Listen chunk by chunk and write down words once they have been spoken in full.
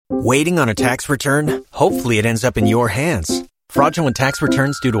Waiting on a tax return? Hopefully it ends up in your hands. Fraudulent tax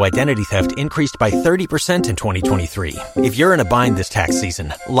returns due to identity theft increased by 30% in 2023. If you're in a bind this tax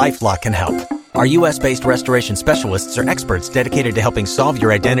season, LifeLock can help. Our U.S.-based restoration specialists are experts dedicated to helping solve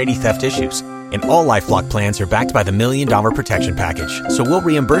your identity theft issues. And all LifeLock plans are backed by the $1 Million Protection Package. So we'll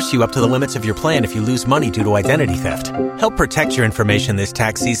reimburse you up to the limits of your plan if you lose money due to identity theft. Help protect your information this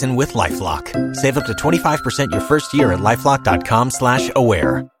tax season with LifeLock. Save up to 25% your first year at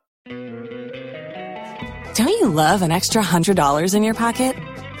LifeLock.com/aware. Don't you love an extra $100 in your pocket?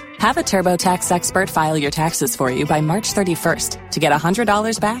 Have a TurboTax expert file your taxes for you by March 31st to get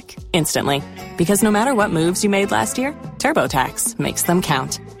 $100 back instantly. Because no matter what moves you made last year, TurboTax makes them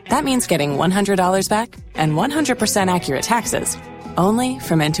count. That means getting $100 back and 100% accurate taxes only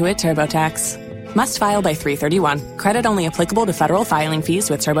from Intuit TurboTax. Must file by 3/31. Credit only applicable to federal filing fees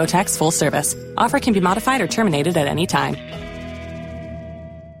with TurboTax full service. Offer can be modified or terminated at any time.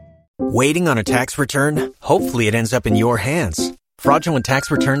 Waiting on a tax return? Hopefully it ends up in your hands. Fraudulent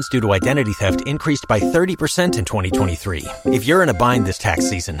tax returns due to identity theft increased by 30% in 2023. If you're in a bind this tax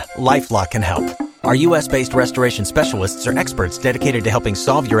season, LifeLock can help. Our U.S.-based restoration specialists are experts dedicated to helping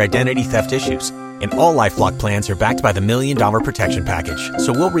solve your identity theft issues. And all LifeLock plans are backed by the $1 Million Protection Package.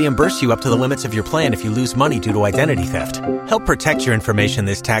 So we'll reimburse you up to the limits of your plan if you lose money due to identity theft. Help protect your information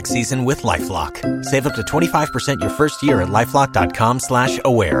this tax season with LifeLock. Save up to 25% your first year at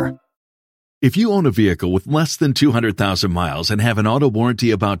LifeLock.com/aware. If you own a vehicle with less than 200,000 miles and have an auto warranty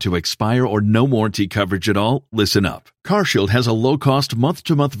about to expire or no warranty coverage at all, listen up. CarShield has a low-cost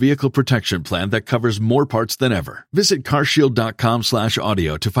month-to-month vehicle protection plan that covers more parts than ever. Visit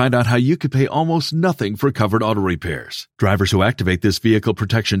carshield.com/audio to find out how you could pay almost nothing for covered auto repairs. Drivers who activate this vehicle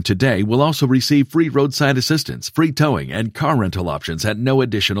protection today will also receive free roadside assistance, free towing, and car rental options at no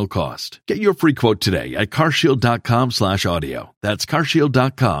additional cost. Get your free quote today at carshield.com/audio. That's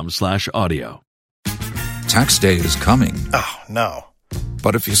carshield.com/audio. Tax day is coming. Oh, no.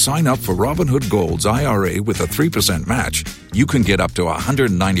 But if you sign up for Robinhood Gold's IRA with a 3% match, you can get up to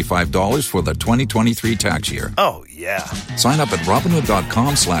 $195 for the 2023 tax year. Oh, yeah. Sign up at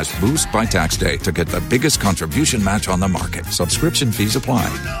Robinhood.com/boost by tax day to get the biggest contribution match on the market. Subscription fees apply.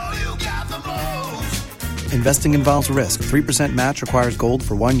 Investing involves risk. 3% match requires gold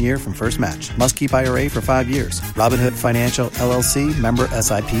for 1 year from first match. Must keep IRA for 5 years. Robinhood Financial, LLC, member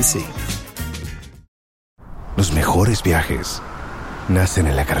SIPC. Los mejores viajes nacen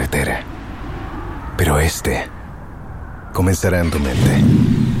en la carretera, pero este comenzará en tu mente.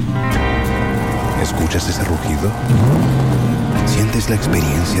 ¿Escuchas ese rugido? ¿Sientes la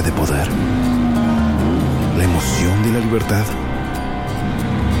experiencia de poder? ¿La emoción de la libertad?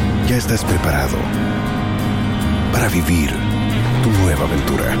 Ya estás preparado para vivir tu nueva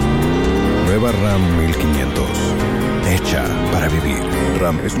aventura. Nueva Ram 1500. Hecha para vivir.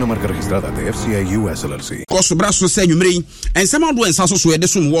 Ram es una marca registrada de FCA US LLC. Koso braso se nwumre ensem ado ensaso so ede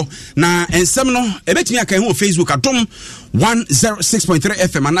som wo na ensem no ebetimi aka ho Facebook adom 106.3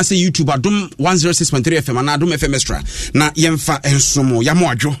 FM and say YouTube adom 106.3 FM and adom FM extra na yemfa ensomo ya mo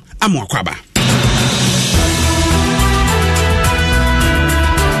adwo amo akwaba.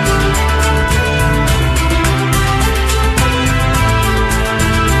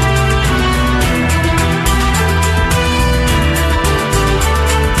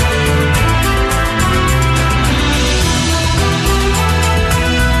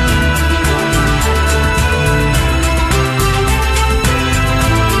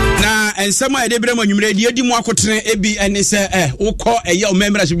 Ensema edebrem anwumre de edi mu akotene ebi ene se wokọ eye o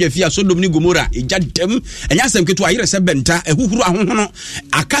memra so bia Sodom ni Gomora ejadem enya asem ketu ayire se benta ehuhuru ahohono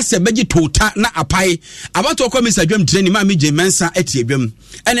akase beji tota na apai abato komisa dwam tirani ma meje mensa etiedwam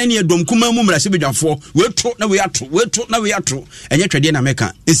ene ne edom kuma mu mra se bedwafo weto na we ato enye twede na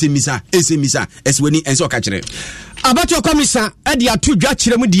meka esemisa esweni enso ka kire abato komisa edi atu dwa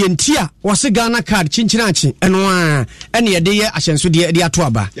kire mu die ntia wose Ghana card chinchinachi eno a ene yede ye ahyenso de edi ato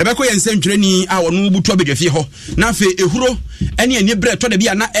aba yebeko ye nsentwerani a wono butu abedwafie ho na afi ehuro ene ene bre to de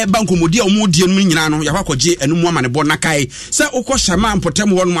bia na eba nkomodi a omodie no nyina no yakwakoje enum amane bo nakai se ukọ shama mpotem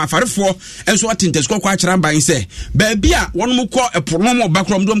ho no afarefo enso atentesko kwa akira ban se ba bia wono kọ epono mo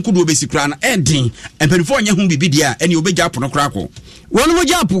bakrom dom kudo besikura na edin emperifo nya hu bibidia ene obegya apono krako wono mo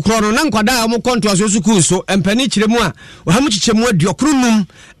japu kro no na nkwada mo konto aso sukuu so empani kire mu a ohamu chichemu aduokrunum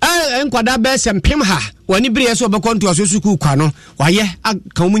enkwada be se mpem ha wani bere so obekọ nto aso suku kwa no waye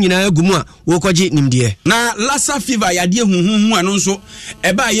aka mu nyina agumu a wo kọje nimdie na Lassa fever yade huhuhu ano nso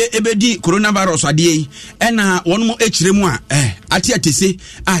eba ye ebedi coronavirus ade yi ena wonmo echire mu a ate atese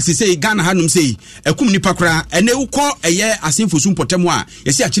sese Ghana hanum sei ekum nipa kora ene ukọ eye asenfosu mpotemu a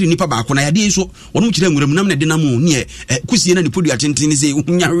yesi akire nipa baako na yade so wonmo kire nwuram nam na de namu ne kusie na nipodu atentene sei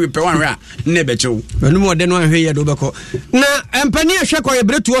unya hwepe wanhwe a ne bechew wonmo ode no ahwe ye do beko na empani ahwe ko ye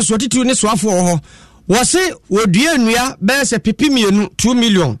bretu so titu ne soafo ho wose wodua nnua be se pipi mienu 2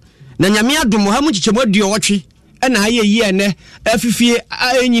 million na nyame adom ha mu chichemo dio wotwe na aye yi ene afifie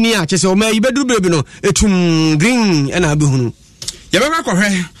enyini a chese o ma yibedu bebi no etum green na abehunu yebeka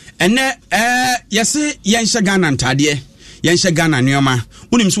kohwe ene yesi yenhye Ghana ntade yenhye Ghana nneoma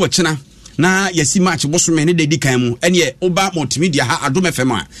unim so wachina na yesi match bosome ne dedi kan mu ene oba multimedia ha Adom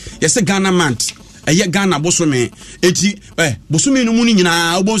FM a yesi Ghana month eye Ghana bosome eti bosome no mu ni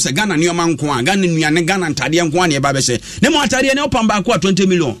nyina obo se Ghana nneoma nko a Ghana nnuane Ghana ntade nko a ne ba behye ne mo atade ne opamba ko 20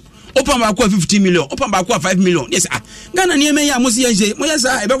 million opamba ko 50 million opamba ko 5 million yes Ghana ne me ya mo se yenhye mo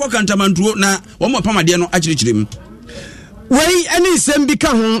yesa ebekọ kantamantuo na wo mo pamade no akirikirem wei ene sembi ka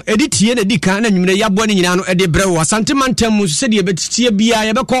ho editie na dika na nwumre yabo ne nyina no ede brew asante mantem mu se de betie bia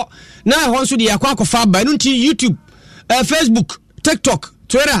ye bekọ na ho nso de yakwa akofa ba no nti YouTube Facebook TikTok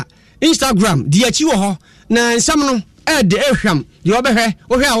Twitter Instagram di achi wo ho na nsam no ede ehwam de obehwe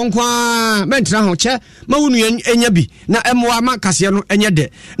wo hwe a wo nko mentra ho che ma wonu enya bi na emwa ma kase no enye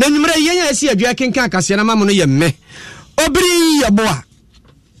de na nwumre yenya asi adua kenkan kase na ma mo no ye mme obiri yaboa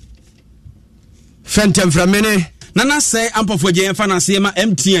fentem framene Nana say ampofo je finance ma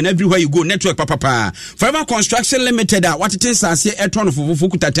MTN everywhere you go network papa Forever Construction Limited what it is as e ton fofo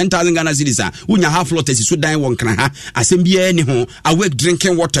kuta 10,000 Ghana cedis a unya half lot esi so dan won kana ha asem bia ni ho awake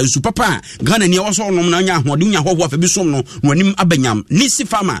drinking water su papa Ghana ni wo so nom na nya ho de unya ho afa bi som no wanim abanyam nisi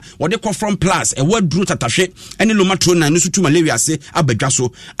farmer wode ko from plus e wadru tatahwe ene lomatro na nusu tu malaria se abadwa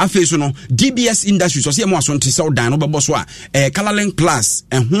so afi so no DBS Industries so se mo aso ntise dan no bebo so a Colorlink plus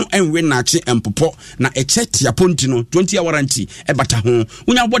ho enwe na che empopo na echet yapon no 20 year warranty e bata ho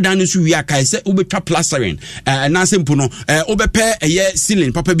unya bodan no so wi aka se obetwa plastering na sempo no obepe eye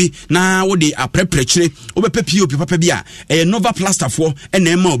ceiling papa bi na wo de apreprechire obepe POP papa bi a Nova plaster for na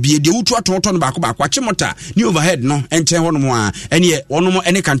ema obi de wutu atoto no baako achimota ni overhead no enche ho no mo a ene wono mo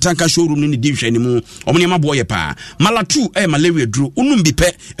ene kantanka showroom ni di hwe ni mu omne ma boye pa malatu malaria duro unum bi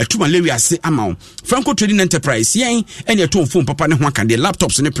pe etu malaria se ama Franco Trading Enterprise yen ene to phone papa ne ho aka de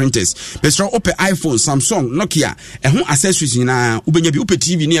laptops ne printers besro ope iPhone Samsung Nokia ho accessories na ubenya bi upe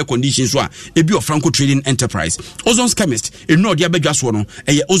TV ne air condition so a ebi of Franco Trading Enterprise Ozon's Chemist eno de abadwa so no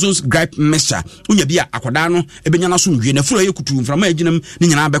Ozon's gripe mixture unya bi akoda no ebenya na so nwie na furo ye kutu mframa aginam ne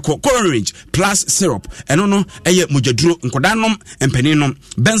nyina abekọ orange plus syrup eno no mojaduro nkoda nom empani nom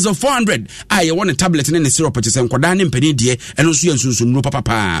benzo 400 ye one tablet ne syrup chese nkoda ne empani de eno so yensunsun no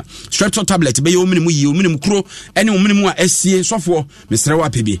papa strepsil tablet be ye ominimu kuro ene ominimu a asie sofo mesrewa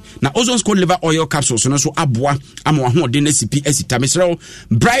pebi na Ozon's cold liver oil capsules no so aboa ama ho de na sipi asita mesrew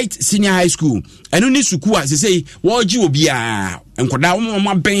Bright Senior High School eno ni suku a sesei wo gi obi a nkoda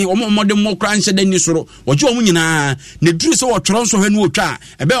wo ben wo de mo kra nhyɛ da ni soro wo gi wo nyina ne duru se wo tworo nso hwe no otwa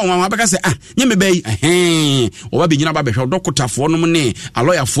ebe wo ma beka se nye me bai wo ba be nyina ba be hwe dokotafo no ne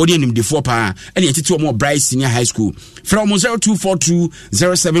aloyafo ne nimdefo pa ene yetiti wo Bright Senior High School from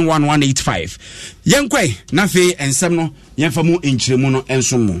 0242071185 yenkwe na fe ensem no yemfa mu enkyiremu no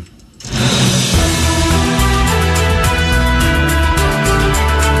enso mu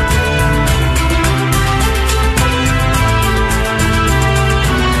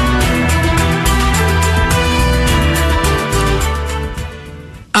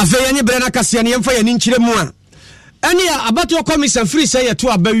afeya ni brana kasia ne yemfa ya ni nkyire mu a ene ya abato commission free say ya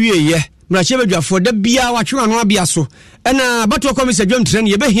to abawie ye mrache badwafo da bia watwe ano abia so ena abato commission dwam tren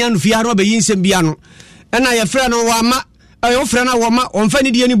ye behia no fia no abayi nsem bia no ena ye frɛ no wa ma ayo frɛ na wa ma onfa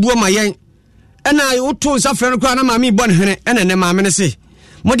ni die ni buo ma yen ena yo to nsa frɛ no kwa na maami bɔ ne hene ena ne maame ne se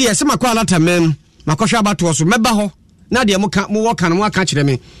mo de yese makwa alata mem makɔhwɛ abato so meba hɔ na de mo wo kan mo aka kyerɛ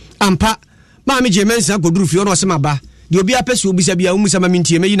me ampa maami je mensa koduru fio no se maba de obi apese obi se bia umusa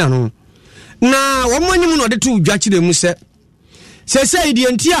mamintie meyi na no na wo mo anyim no de to dwa kyerɛ mu se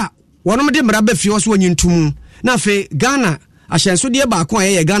die ntia wonom de mra ba fie so wanyintum na fe Ghana ahyenso de ba ko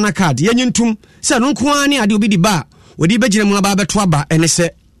ye Ghana card yanyintum se no nko ani ade obi di ba wodi begire mu aba beto aba ene se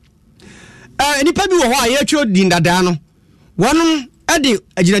nipa bi wo ho a ye twa din dada no wonom ade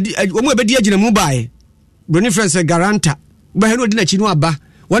agina wo mo ebedi agina mu bae broni friends garanta ba he no di na chi no aba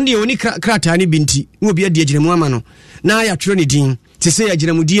wonde oni krata ni binti no obi ade agina mu ama no na ya twro ni din te se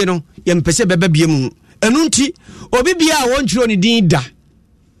agina mu die no ye mpese beba bia mu enu nti obi bia won twro ni din da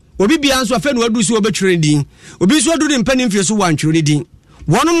obi bia nso afa no adu so obetwere din obi nso adu ne mpanim fie so wantwere din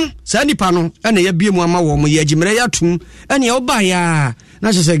wonom saa nipa no ena ya bie mu ama wo mo ye agimere ya tum ena ya oba ya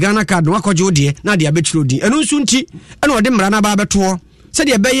na hye Ghana card no akɔgye ode na de abetwere din eno nso nti ena ode mmara na ba beto sɛ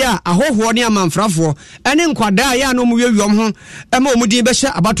de bɛyɛ a ahohoɔ ne amanfrafo ene nkwada ya no mu wiewom ho ema omudin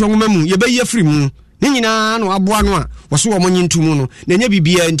bɛhyɛ abato nwoma mu ye bɛyɛ firi mu ne nyinaa no aboa no a wɔso wɔ mo nyintumu no na nya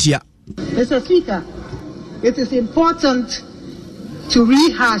bibia ntia. Mr. Speaker, it is important to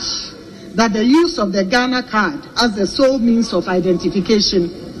rehash that the use of the Ghana card as the sole means of identification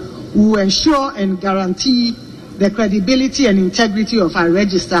will ensure and guarantee the credibility and integrity of our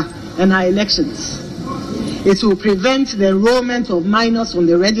register and our elections. It will prevent the enrollment of minors on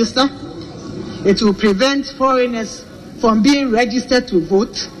the register. It will prevent foreigners from being registered to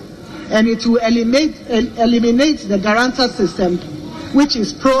vote. And it will eliminate the guarantor system, which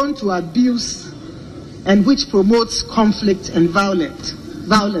is prone to abuse and which promotes conflict and violence.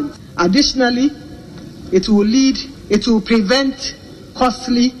 Additionally, it will prevent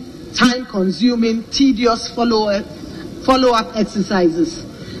costly, time-consuming, tedious follow-up exercises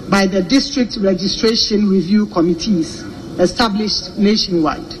by the district registration review committees established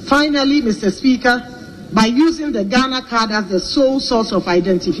nationwide. Finally, Mr. Speaker, by using the Ghana card as the sole source of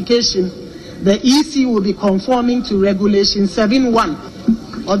identification, the EC will be conforming to Regulation 7.1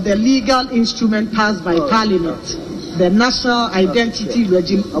 of the legal instrument passed by Parliament, the National Identity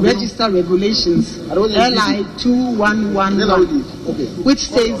Register Regulations, LI 2111, which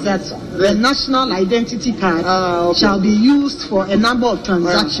states that the National Identity Card shall be used for a number of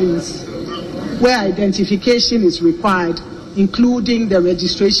transactions where identification is required, including the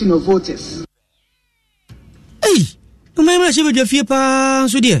registration of voters. Hey, umema shebe jafie pa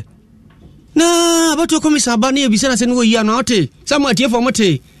so de. Na abato komisa ba na ebisa na se no yi ana ote. Samu atie for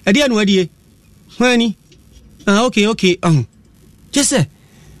mote. Ade anu adie. Hwani. Okay. Just say.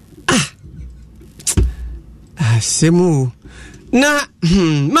 Semu. Na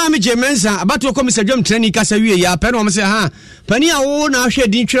maami Jemensa abato komisa dwam training kasa wie ya pe no se ha. Pani a wo na ahwe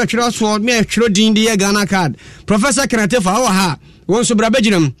din twere so me twere din de Ghana card. Professor Kenatefa wa ha. Won so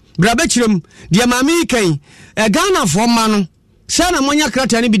brabaginam. Brabachiram dia maami kan Ghana for man. Say na monya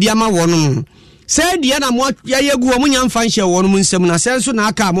krata ni bi dia ma wono. Say dia na mo yayegu wo munya mfa nhye wono mu nsem na say so na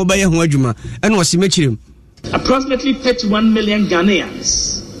aka mo baye ho adwuma. Ene wo se mechirim. Approximately 31 million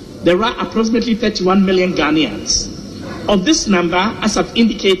Ghanaians. There are approximately 31 million Ghanaians. Of this number, as I've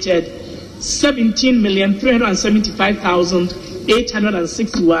indicated,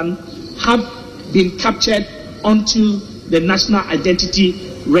 17,375,861 have been captured onto the National Identity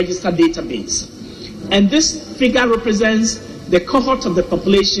Register database. And this figure represents the cohort of the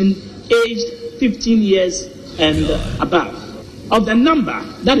population aged 15 years and above. Of the number,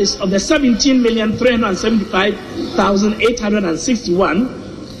 that is, of the 17,375,861,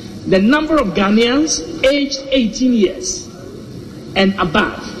 the number of Ghanaians aged 18 years and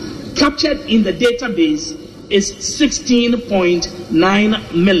above captured in the database is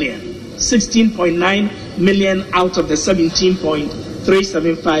 16.9 million. 16.9 million out of the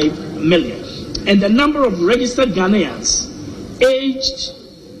 17.375 million. And the number of registered Ghanaians aged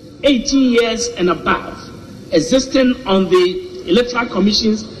 18 years and above existing on the Electoral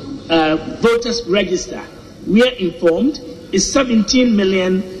Commission's voters register, we are informed, is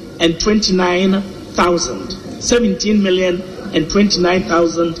 17,029,000.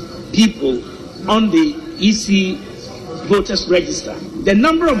 17,029,000 people on the EC voters register. The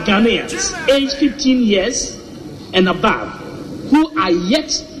number of Ghanaians aged 15 years and above who are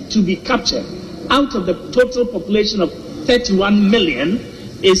yet to be captured out of the total population of 31 million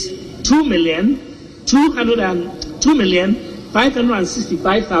is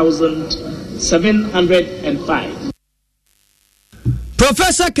 2,565,705.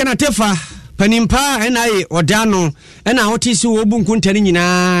 Professor Kenatefa panimpa NIA odano ena hotisi wo bunku ntani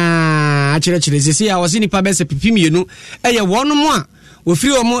nyina akire sisi ya wasini pa bese pipimienu eye wono mo a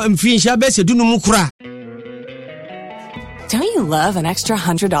ofiri omo mfiri nsha bese dunu mu kura. Don't you love an extra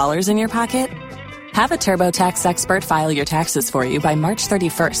 $100 in your pocket? Have a TurboTax expert file your taxes for you by March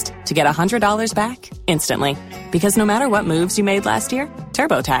 31st to get $100 back instantly. Because no matter what moves you made last year,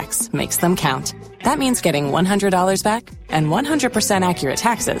 TurboTax makes them count. That means getting $100 back and 100% accurate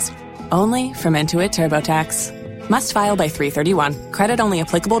taxes only from Intuit TurboTax. Must file by 3/31. Credit only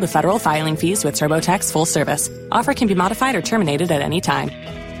applicable to federal filing fees with TurboTax full service. Offer can be modified or terminated at any time.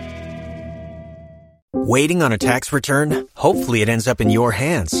 Waiting on a tax return? Hopefully it ends up in your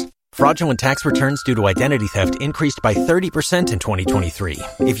hands. Fraudulent tax returns due to identity theft increased by 30% in 2023.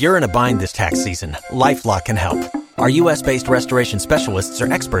 If you're in a bind this tax season, LifeLock can help. Our U.S.-based restoration specialists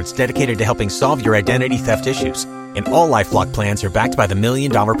are experts dedicated to helping solve your identity theft issues. And all LifeLock plans are backed by the $1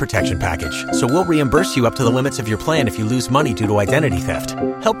 Million Protection Package. So we'll reimburse you up to the limits of your plan if you lose money due to identity theft.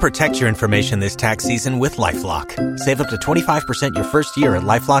 Help protect your information this tax season with LifeLock. Save up to 25% your first year at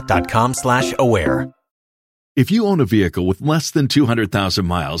LifeLock.com/aware. If you own a vehicle with less than 200,000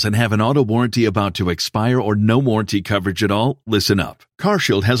 miles and have an auto warranty about to expire or no warranty coverage at all, listen up.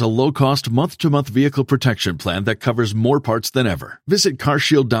 CarShield has a low-cost month-to-month vehicle protection plan that covers more parts than ever. Visit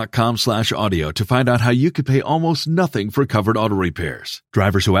carshield.com/audio to find out how you could pay almost nothing for covered auto repairs.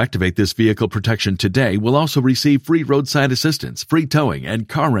 Drivers who activate this vehicle protection today will also receive free roadside assistance, free towing, and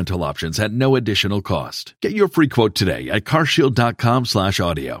car rental options at no additional cost. Get your free quote today at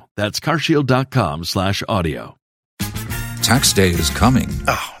carshield.com/audio. That's carshield.com/audio. Tax day is coming.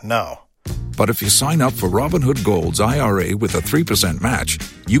 Oh, no. But if you sign up for Robinhood Gold's IRA with a 3% match,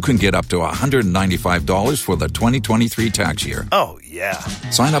 you can get up to $195 for the 2023 tax year. Oh, yeah.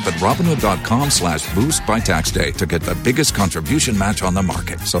 Sign up at Robinhood.com/boost by tax day to get the biggest contribution match on the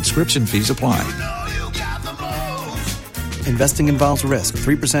market. Subscription fees apply. Investing involves risk.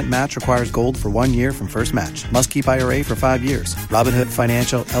 3% match requires gold for 1 year from first match. Must keep IRA for 5 years. Robinhood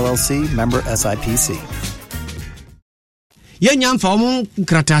Financial, LLC, member SIPC. Yenya mfa omo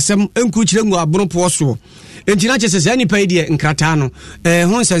nkratasem enku kire ngu abropo so entina chese se nipa yi nkrata no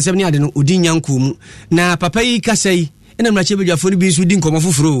ho nsensem ne ade no odi nyanku mu na papa yi kasai ena mrache bedwafo ni bi su di nkomo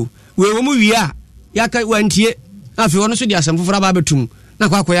foforo we wo mu wi a yaka wantie afi wono so di asem foforo ba betum na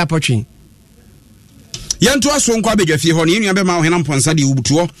kwa akoya potwe yanto aso nkwa bedwafie ho ne nua be ma wo hena mponsa de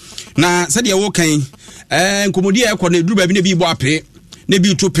ubutuo na se de wo kan nkomodi e kɔ na duru ba bi ne bi bo apre ne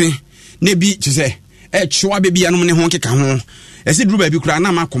bi tope ne bi chese chwa bebi anom ne ho keka ho ese duru ba bi kura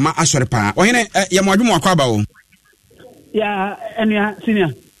na makoma asɔre pa ohene ye mo adwemo akwa ba o ya enua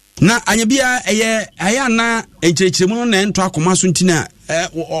senior na anya bia aya na enkyerɛkyerɛmu no na ento akoma so ntina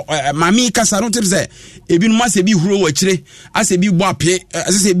mami kasa no tebse ebi no mase bi huro wachire ase bi bo ape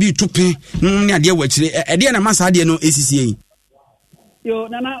ase bi tope ne ade wachire ade na masa ade no esisie yo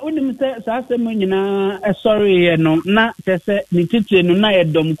nana unim se saasem nyina sorry no na tese ni titire no na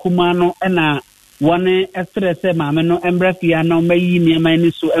edom kuma no na one stress maame no embrafia no mayi niema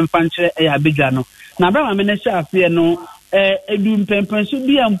ni so emfankyere ya bedwa no na bra maame na sha afie no edu mpempen so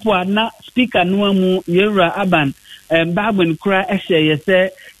bia mpo a na speaker no amu yewura aban babon kura ehye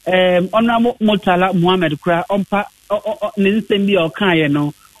yese onamo motala Muhammad kura ompa ne nsem bia okaye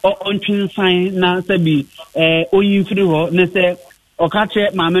no ontwin san na sabi oyinfiri ho ne se okache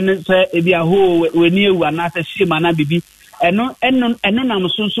maame no se ebia ho weni ewu na se shima na bibi eno na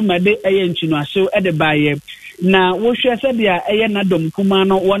msonso mede eye ntinu ahyew ede baaye na wo hwe se bia eye na dom kuma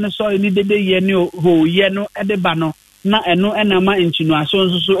no won so ni dede ye ne ho ye no ede ba no na eno enama ntinu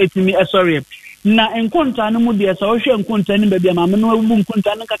ahyew so etimi sorry na enkonta no mu de so wo hwe enkonta ni bia maame no abu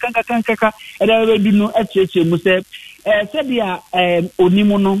enkonta no kaka ede be du no echeche mu se se bia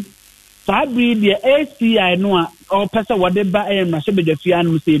onimu no sabri de ACI no a o pese wode ba na se bedafia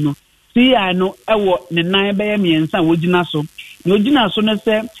no se no CI no ewo ne nan be miensa wogina so no ogina so ne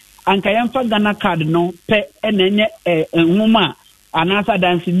se anka yemfa Ghana card no pe enenye nwuma anasa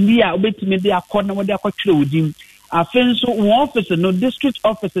dance ndia obetime de akọ na wode akọtwere odin afenso one office no district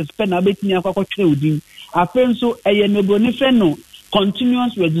offices pe na obetime akọtwere odin afenso eye no boni fe no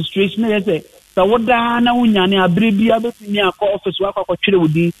continuous registration yese sa woda na wunyane abrebia betime akọ office wa akọtwere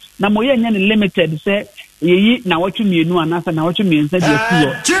odin na moye nya ne limited se yeyi na watchu mienu anasa na watchu miensa de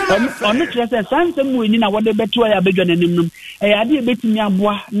atuo ono kyerese sanse mu eni na wode beto ya bedwa nanim num ade ebetimi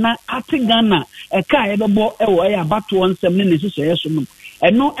aboa na ate Ghana ka ebebo ewo ya bato onsem ne nesese yeso num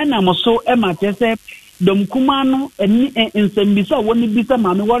eno na moso ma kyerese domkuma no eni nsembisa woni bisa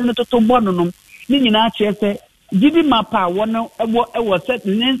maame wonu totobo no num ni nyina kyerese gidi mapa wono ewo set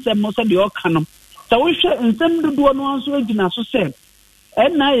nsem mo se de okanum sa wo hwe nsem dodo no anso agina so se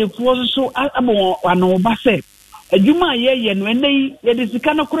na efuo so abo ano ba se adwuma ye no enei ye de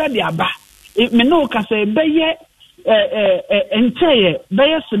sika no kura de aba me no ka se beye enteye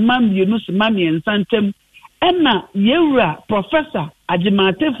beye semambie no semambie nsantem na yewura professor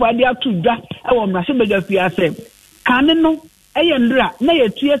agimatefo ade atudwa e wo mrase bedafia se kane no eye ndra na ye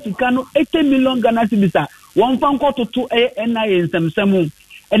tue sika no 80 million Ghana cedis won fa nkototo na ye nsemsemu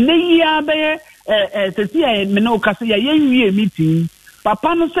enei ya beye setia me no ka se ye wie meeting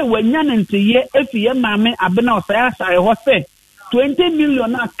papa no se wanya ntiye efiye maame abena osaya sai ho se 20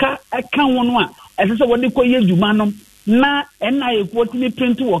 million aka wono a ese wode koye djuma no na na ekoti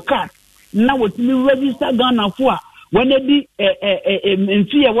print wo card na wotimi register Ghana fo a wona di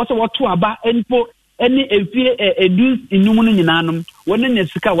mfiye woso woto aba enpo eni efie edus inum no nyina no wona ne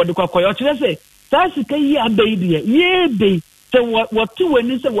sika wode kokoyo kire se sika yi abɛyi ye be so what two when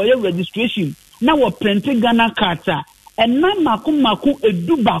is a registration now what printing Ghana carta and na mako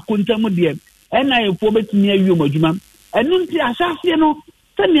edu baako ntamu de and I for bet near you moduma and nti asase no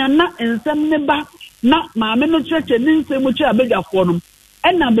sɛ na nsɛm ne ba na maame no kyerɛkyerɛ ne nsɛm mu kyerɛ abadwafoɔ no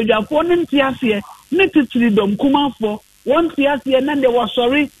ɛna abadwafoɔ no nte aseɛ ne titiri dɔm kumafoɔ wɔn te aseɛ na de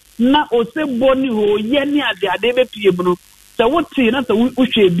wɔsɔre na osebɔ ne ho yɛ ne ade bɛpie mu no sɛ wote na sɛ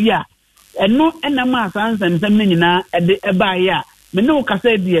wohwɛ bi a ɛno ɛna ma asansɛm ne nyinaa ɛde ɛbaayɛ a me ne wo kasa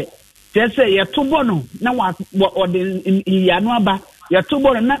deɛ kyerɛ sɛ yɛto bɔ no na wɔde yiyano aba yɛto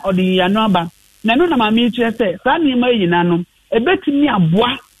bɔ no na ɔde yiyano aba na no na maame kyerɛ sɛ saa nneɛma yi nyinaa no ebetumi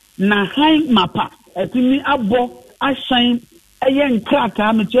aboa na han mapa etumi abɔ ahyɛn ɛyɛ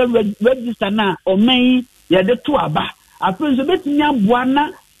nkrataa no kyerɛ register na ɔman yɛde to aba afei nso betumi aboa na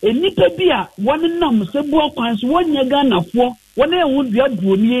enipa bi a wɔn nam sɛ boɔ kwan so wɔnyɛ Ghanafoɔ wɔn ɛho dua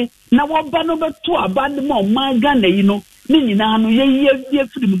duonie na wɔba no bɛto aba de ma ɔman Ghana yi no ne nyinaa no yɛ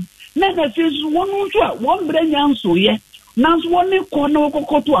firi mu na afei nso wɔn nso a wɔn brɛ nyansoyɛ nanso wɔn kɔ na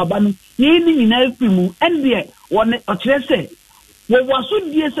wɔkɔkɔ to aba no yɛn ne nyinaa firi mu ɛndeɛ wɔn ɔkyerɛ sɛ wɔwaso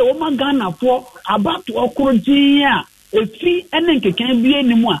die sɛ wɔma Ghanafoɔ abato ɔkoro din a efi ɛne nkeka bi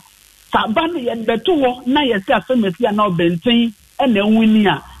anim a saba no yɛbɛto hɔ na yɛsɛ asɛmasi a na ɔbɛnten ɛna nwini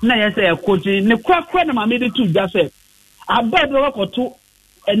a na yɛsɛ ɛkɔgye ne korakora na maame de to gya sɛ aba de wɔkɔto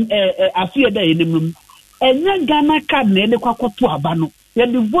afie da yɛnim no ɛnyɛ Ghana card na yɛde kɔkɔto aba no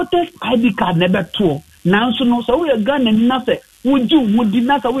yɛde voters ID card na ɛbɛtoɔ nanso no sɛ woyɛ Ghana ni na sɛ wogye wo di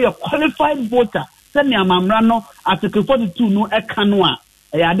na sɛ woyɛ qualified voter sɛnea amamra no article 42 no ɛka no a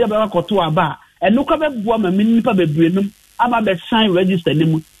ɛyɛ ade bɛkɔto aba a ɛno kɔ bɛboa ma me nipa bebreenum ama bɛsan register ne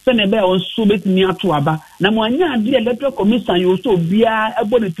mu sɛnea ɛbɛyɛ wɔn nso bɛtumi ato aba na mo anya ade electoral commission yɛ ɔsɛ obiara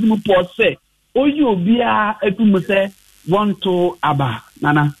ɛbɔ ne tirim pɔɔ sɛ oyi obiara atum sɛ wɔnto aba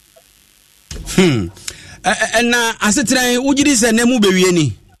nana ɛna asetran wogiri sɛ na mu bɛwie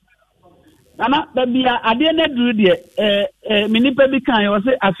ni nana babia ade na duru de me nipa bi kan yɛ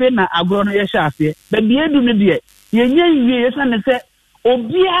ɔsɛ afei na agorɔ no yɛhyɛ aseɛ babia edu no de yɛnyɛ wie yɛsa ne sɛ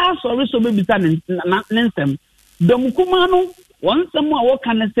obiara sɔre so bɛbisa ne nsɛm dɔm kuma no wɔn nsɛm a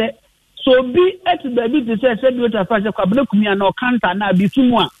wɔka ne sɛ so obi eti baabi te sɛ bi ota fa sɛ kwabena kumia na ɔkanta na abisu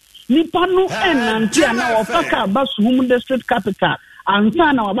mu a nipa no ɛnante a na wɔfa ka aba Suhum district capital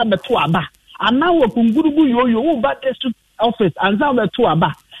ansa na waba bɛto aba ana wɔ kungurugu yoyo wo ba district office ansa bɛto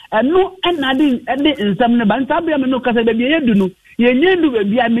aba ɛno ɛna de nsɛm ne ba nsa bia me no kasa da bia yɛdu no yɛnyɛ ndu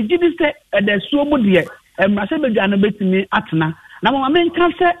baabi a megye di sɛ ɛda suo mu deɛ mmarahyɛ badwa no bɛtumi atena na mama menka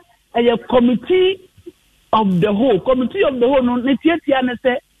sɛ ɛyɛ committee of the whole no ne tiatia ne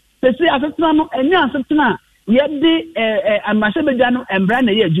sɛ sɛ asetena no ɛnyɛ asetena yɛde mmarahyɛ badwa no mbra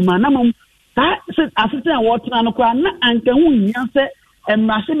na yɛ adwuma na mom saa asetena wɔtena no koraa na anka ho nyia sɛ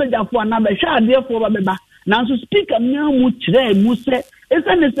mmarahyɛ badwafoɔ na bɛhwɛ adeɛfoɔ ba bɛba nanso speaker mmea mu kyerɛ mu sɛ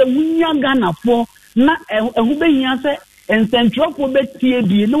ɛsɛne sɛ wonya Ghanafoɔ na ɛho bɛhia sɛ nsɛntwerɛfoɔ bɛtie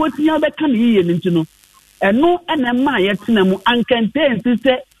bie na wɔtinya bɛka ne yie no nti no ɛno ɛna ma yɛtena mu ankɛntɛ nti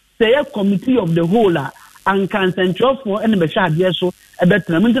sɛ yɛ committee of the whole a anka nsɛntwerɛfoɔ ɛna bɛhwɛ adeɛ so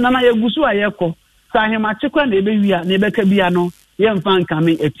ɛbɛtena mu nti na yɛgu so a yɛkɔ sɛ ahemakye kwa na ɛbɛwi a na ɛbɛka bia no yɛmfa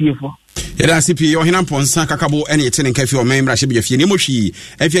nkame atiefoɔ yɛda ase pii ɔhena mpɔnsa kakabo ɛne yɛte ne nka fi ɔman mmarahyɛ badwa fie ne mɔhwii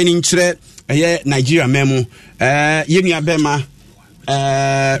afia ne nkyerɛ ɛyɛ Nigeria ma mu yɛnua bɛma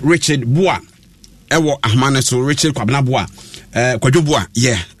Richard Boa ɛwɔ ahoma no so Richard Kwabena Boa Kwadwo Boa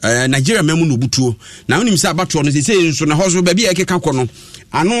Nigeria ma mu no butuo na wonim sɛ abatoɔ no sɛ nso na hɔ so baabi a ɛkeka kɔ no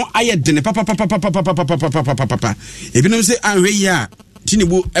ano ayɛ dene papa ebinom sɛ anhwɛ yi a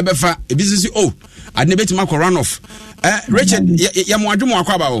Tinubu ɛbɛfa ebi sɛ oh adne bɛtumi akɔ run off Richard yɛmo adwomo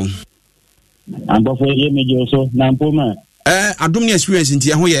akɔ aba wo Ambofo ye mejo so na mpoma adom ne experience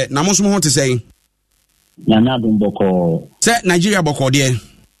ntia ho yɛ na mo so mo ho te sɛ nyanya adom bɔkɔ sɛ Nigeria bɔkɔ deɛ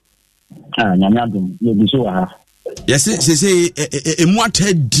nyanya adom ye bi so ha yes se emu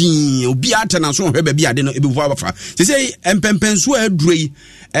atadin obi atana so hwɛ ba bi ade no ebi fu abafa se empempenso adurei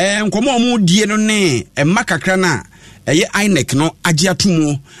nkomo mu die no ne emma kakra na ɛyɛ INEC no agye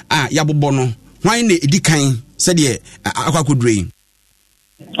atomu a yabobɔ no hwan ne edikan sɛ de akwakodurei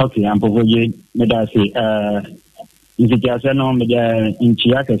okay ampo ye me da se ntikiase no me da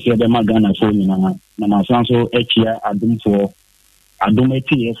ntia kase be magana fo nyina na masan so akia adomfo adom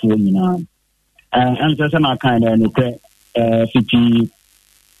etiefo nyina answer na kind of no fiti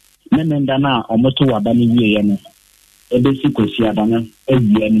memenda na omoto waba ni wiye no ebesi kosi adana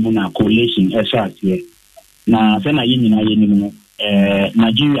ewie ni mu na coalition ehwase na se na yinina yenimu no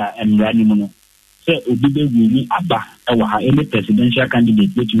Nigeria emra ni mu no se obi be wini aba ewa ha any presidential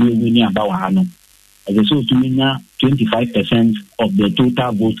candidate which we wini aba wa ha no so to mean 25% of the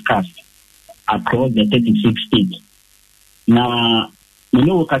total vote cast across the 36 states. Now, you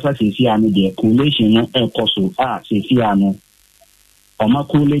know, Kasa Sesiano, the coalition no ECOSO, Sesiano, Oma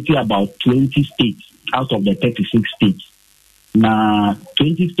collated about 20 states out of the 36 states. Now,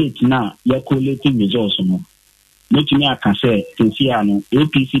 20 states now, you're collating results. Which me I can say, Sesiano,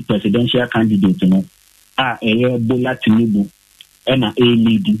 APC presidential candidate, Bola Tinubu, and a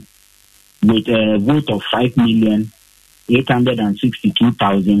lead with a vote of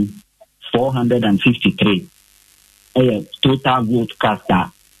 5,862,453. A total vote cast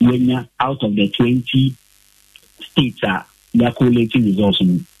winner out of the 20 states they are collating results.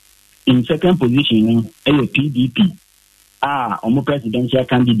 In second position, a PDP, Omo presidential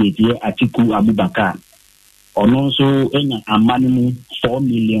candidate here, Atiku Abubakar, and also a minimum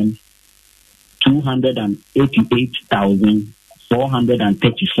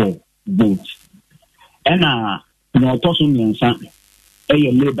 4,288,434 votes. And no person a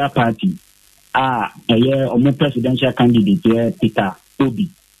Labour Party, a presidential candidate here, Peter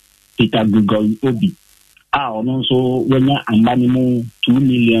Gregory Obi, and also when a minimum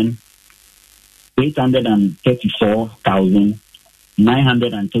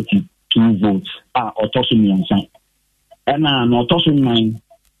 2,834,932 votes Otosumiansan. And no Otosumian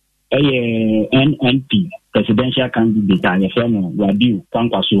a NNP presidential candidate a friend Rabiu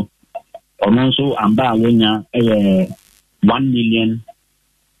Kwankwaso, and also Amba Wenya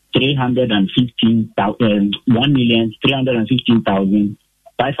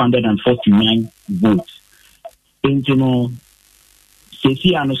 1,315,549 votes. And you know,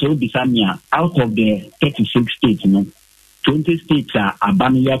 Sesiano so Bisamia out of the 36 states, 20 states are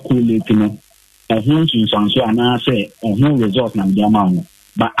Abania collating a home in Sanso and I say a home result na Diamano.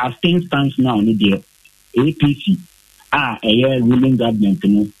 But as things stands now, the APC a ruling government,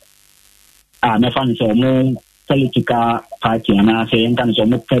 Nefan is a more political party, and I say, and kind of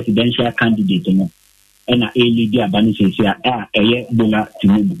more presidential candidate, and a lady Abani says, a Bola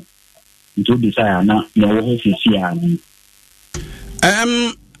Tinubu. It will be say, now, your host is here.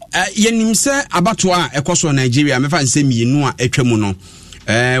 Yenim se abatwa ekoso Nigeria mefa nse mienu a etwamu no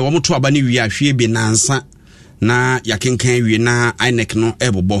wo moto abane wi ahwe bi nansa na yakenkan wi na INEC no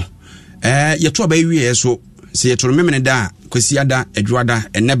ebobo yeto aba wi yeso se yetoro memene da kwasiada adwada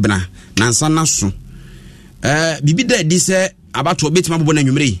enebna nansa naso bibi da di se abatwa betima bobo na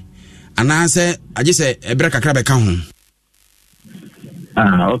nwumre ana se age se ebre kakra be ka ho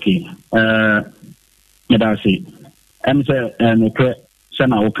okay yada se say no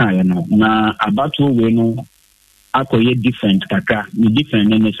sana wokan no na abato we no akoye different kaka ni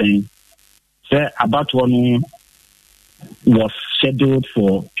different anything say abato no was scheduled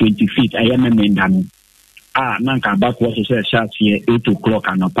for 25th ayamemenda nanka abato was say start here 8 o'clock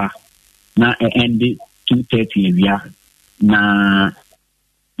anopa na end 2:30 area na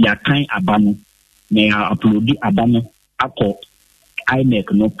ya kan abano na ya upload abano akọ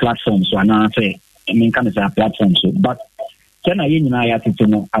INEC no platform so ana say I mean kind of a platform so but can I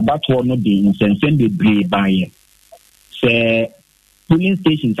know about one of the incentive be brave by say polling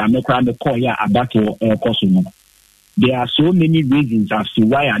stations are not crowd call here about customer. There are so many reasons as to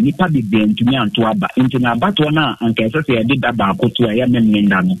why I need to be bent to me and to into about one and can say I did that about to a young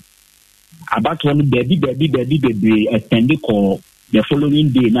about one baby extended call the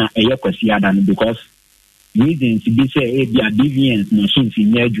following day now a year because reasons they say they are deviance machines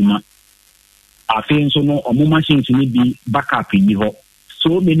in Nejuma. I think so no machines need be backup in you.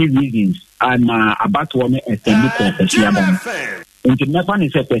 So many reasons and about one extended call for Siadan. Into Nepal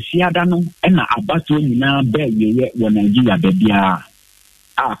is a Siadano and about one now bear ye when Nigeria baby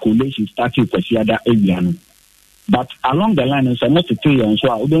collation started for Siada Avian. But along the line, it's not to tell you,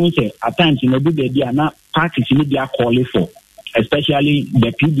 so I don't say at times in a good baby are not parties in India calling for, especially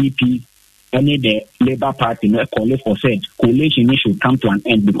the PDP. Any the Labour Party not calling for said coalition should come to an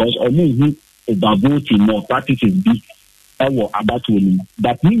end because almost about voting more practices be about winning.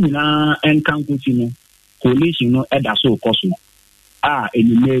 But me na encounter coalition no eda so koso.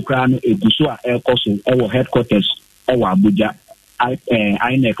 In America no eguso a koso headquarters Abuja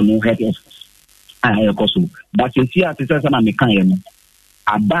INEC no head office koso. But you see as say na me kan ye no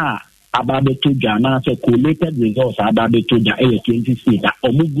ababe to Ghana say collated results ababe to Ghana 20 states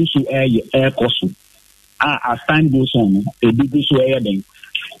omugusu koso. As time goes on ebugusu den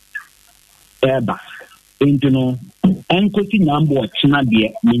eba into no enkoti nyambo china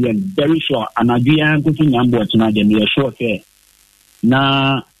de me very sure anadua enkoti nyambo china de me sure say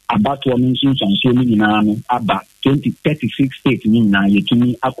na about one mention so ni na no aba 36 states ni na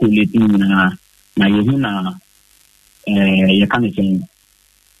yetumi akolate ni na yehu na ye kan say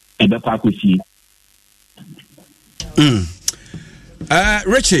ebe kwa kosi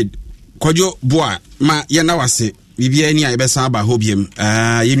Richard Kojo boa ma yena wase bibia ni ayebesa aba hobiem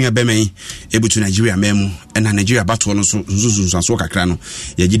yenu abemai ebutu Nigeria memu na Nigeria bato no so nzuzu so kakra no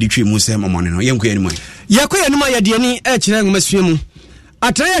ye gidi twi mu se momone no yenko yenu mai yakoya no ma yade ani e kire ngomasua mu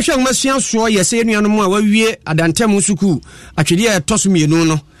atra ya hwe ngomasua so yese yenu no a wawie adantem suku atwede ya toso mienu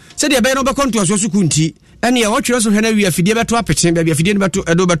no se de be no be konto so suku nti ene ya wotwe so hwe na wi afidie beto apete bia afidie no beto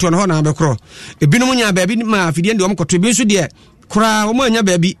edo beto no ho na bekro ebinum nya baabi ma afidie de omkoto bi so de kura omo anya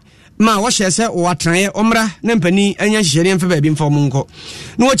baabi ma wo hyese wo atran omra na mpani anya hyehyere mfa baabi mfa omonko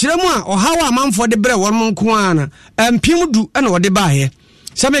no wo kire mu a ohawa amanfo de bre won monko ana empim du na wo de baaye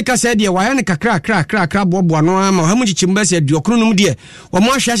sabe ka se de wa ne kakra bobo no ama ha mu chichimba se de okronum de wo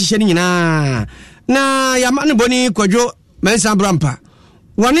mo ahwe hyehyere nyina na ya ma ne boni kwadwo mensa brampa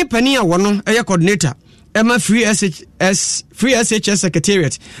woni pani a wono eye coordinator Emma free SHS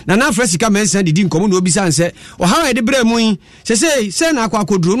secretariat na na Africa mensa didi nkomo no obi sanse o ha e de bra mu yi se na akwa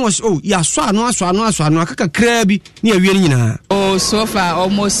koduro no ya so ano akaka kra bi na awie nyina. Oh, so far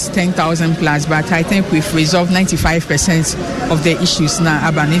almost 10,000 plus, but I think we've resolved 95% of the issues now.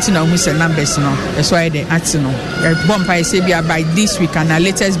 Abaniti na umuse numbers no. That's why they act no. Bompa say by this week and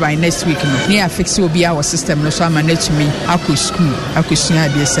latest by next week no. Near fix will be our system no, so I manage me aku school be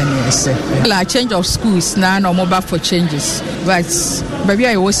SNS. La change of schools now no mobile for changes. But baby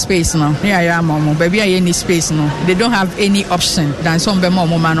I was space now. Here I am mom. Baby I any space no. They don't have any option than some be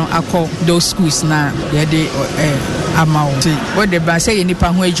mama no akọ those schools now. Yeah they amount. What the ba say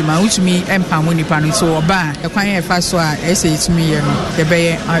nipa ho adwuma which me empa mo nipa no so oba e kwan e fa so a e say it me no the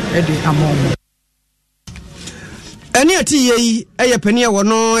be the amount. Eni ati yi eye pani a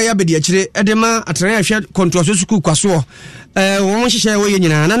wono ya bedi akire edema atran ahwe control so school kwaso wo hyehyɛ wo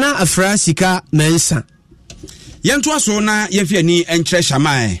nyina na afra sika mensa yento aso na yefi ani enkyerɛ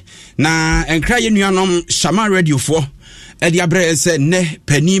Shamae na enkra yenuanom Shama radio fo edi abrɛ sɛ ne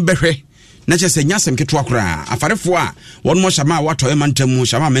pani behwɛ na kyɛ nyasem ketwa kora afarefo a wɔn mo Shama watɔ emantamu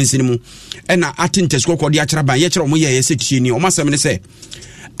Shama mensini mu ɛna atentesko kɔde akyerɛ ban ye kyerɛ mo yɛ sɛ tie ni o masɛm ne sɛ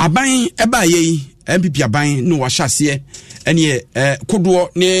aban ɛba yɛ MPP aban no wahyase ɛne kodoɔ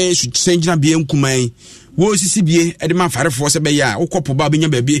ne sengyina bie nkuman wo sisi bie edema farefo se be ya wokopo ba benya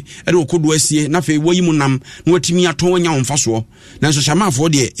baabi ede wokodo asie na fe woyi mu nam na watimi ato nya wonfaso na so Shamafo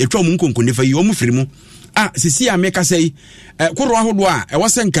de etwa mu nkonkonne fa yi o mu firi mu sisi ameka sei koro ahodo a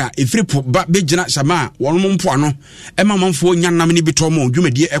ewosenka efiri ba begina Shama won mu mpo ano ema manfo nya nam ne bito mo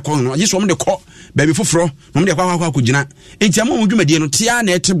dwumadie ekon no yeso mo de kɔ baabi foforo no mo de kwa kugina enti ama mo dwumadie no tia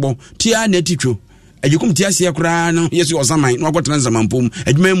na etebo tia na etitwo ajikum tia sia kura no yesu osaman no akotena zamampom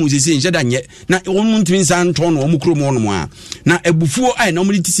adwuma mu sisi nhyeda nye na won ntimi san to no omukro mu no a na ebufuo ai na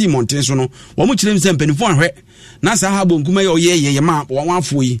omudi tisi monten so no wo mu kirem se mpanifo ahwe na sa ha bonkuma ye oyeye ma won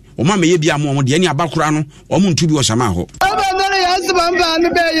afo yi wo ma meye bia mo de ani abakura no wo mu ntubi wo Shama ho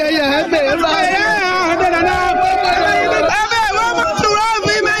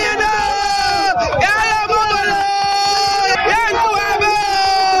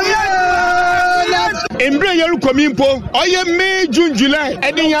Embre yeru komimpo oye May June July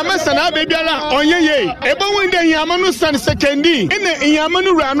edi yama sana bebiala onye ye ebo wende yama no san sekendi ene yama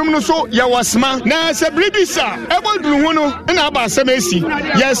no ranum no so ya wasma na se bribisa ebo duru ho no na aba asemesi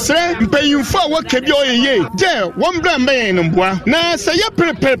yesre mpanyimfo a wakabi oyeye je won bra mben no mboa na se ye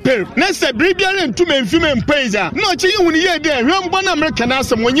prepare na se bribiala ntuma mfime mpaiza na oche yihunu ye de hwembo na America na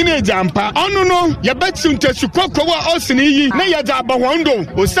asem wonyine ejampa onu no ye betsim tesukokko wa osini yi na ye da abahondo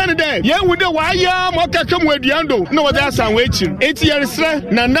osane de ye wude wa ya kakam aduando na wada asan wechi eti yeresre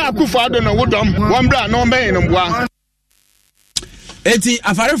na akufo ado na wodom wambra na omben no boa eti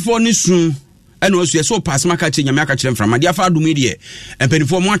afarefo ni su ena osu ye so pass maka che nyame aka kire mframa dia afa adum die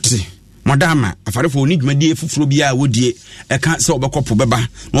empanifo mo ate modama afarefo ni dwumadie fufuro bia wodie eka se obekopo beba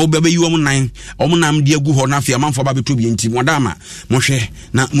na obeba yiwo mo nan omonam de agu ho na afia manfo ba beto bi enti modama mohwe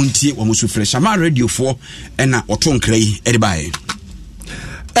na muntie wo musufre Shama radio fo ena oto nkra yi ede bae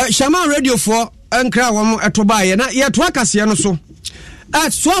Shama radio fo enkra won etobaye na ye to akase no so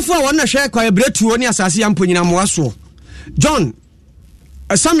soafo a won na hwe kwa ebretuo ni asase ya mponyina moaso John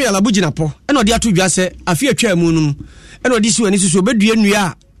Samuel Abuginapo ena odi ato dwa se afi atwa mu num ena odi si wani so obedua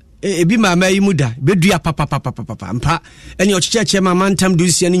nua ebi mama yi muda bedua papa mpa eni ocheche mama ntam do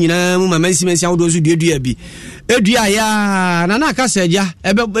sia ni nyina mu mama nsimensi awodo so dua bi edua ya na akase ja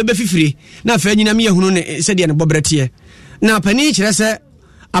ebe fifiri na fa nyina me yehunu ne se de ne bobrete na pani kire se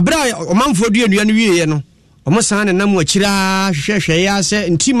abra omanfo dua nua no wieye no omosan ne nam akira hwehwe ya se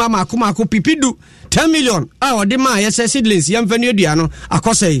nti mama akoma pipidu 10 million a ode ma ya se seedlings ya mfa ne dua no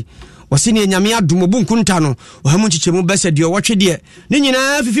akosai wasini nyame adum obunku nta no ohamu chichemu bese de wotwe de ne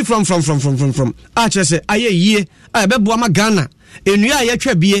nyina fifi from a kire se aye yie a beboa ma Ghana enua ya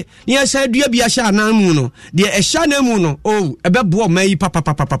twa bie ni ya sa dua bia sha na mu no de e sha na mu no oh ebebo mai papa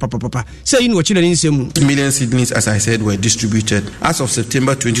say you no chile ni nsemu. Million seedlings, as I said, were distributed. As of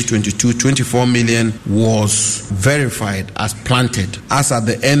September 2022, 24 million was verified as planted. As at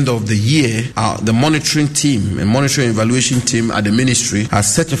the end of the year, the monitoring team and monitoring evaluation team at the ministry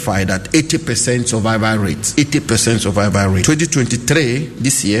has certified that 80% survival rate. 80% survival rate. 2023,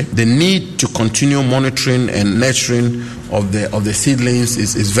 this year, the need to continue monitoring and nurturing of the seedlings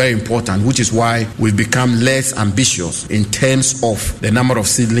is very important, which is why we've become less ambitious in terms of the number of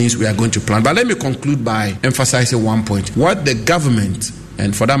seedlings we are going to plant. But let me conclude by emphasizing one point. What the government,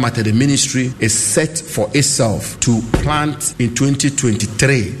 and for that matter the ministry, is set for itself to plant in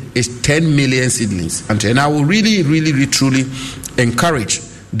 2023 is 10 million seedlings. And I will really truly encourage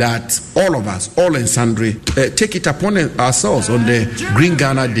that all of us, all and sundry, take it upon ourselves on the Green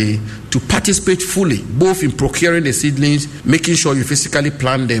Ghana Day to participate fully, both in procuring the seedlings, making sure you physically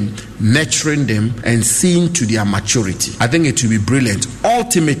plant them, nurturing them, and seeing to their maturity. I think it will be brilliant.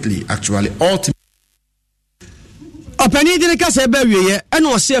 Ultimately. Opani de kasa ba wiye ena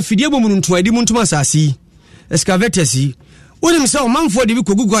o se afidie bomu nto adi mu ntuma asasi excavators yi wonim se o manfo de bi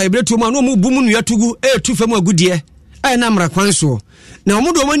kogugu ayebretu ma no mu bu mu nua tugu etu fam agudie ai na mra kwan so na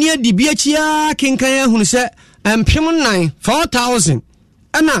omudo mani adi bi achia kenkan ahunu se empem 9 4000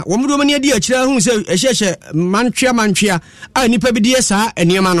 ana omudo mani adi achira ahunu se ehyehe mantwea a nipa bi de saa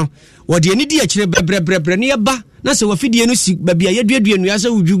eniema no wode ani di achire bebre ne ba na se wafidie no si ba bia yeduadua nua se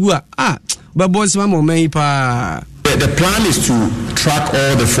wudwugu a babo nsema mo man pa. The plan is to track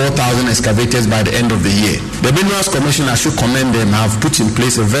all the 4,000 excavators by the end of the year. The Minerals Commission, I should commend them, have put in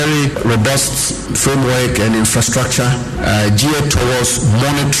place a very robust framework and infrastructure geared towards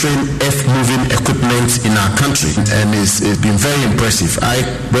monitoring earth-moving equipment in our country, and it's been very impressive. I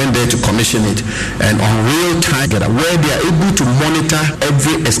went there to commission it, and on real-time, where they are able to monitor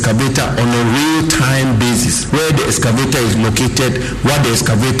every excavator on a real-time basis, where the excavator is located, what the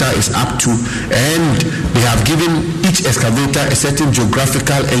excavator is up to, and they have given each excavator a certain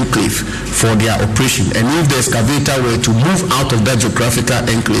geographical enclave for their operation. And if the excavator were to move out of that geographical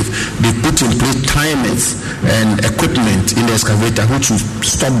enclave, they put in place timers and equipment in the excavator which will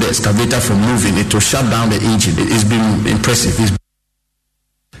stop the excavator from moving. It will shut down the engine. It's been impressive.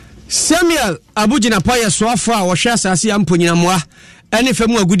 Samuel Abujina Paya Swafo a wohwe asase amponyina moa ene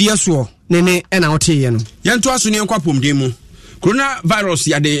famu agudie so nene ena woteye no yento aso ne nkwapomde mu coronavirus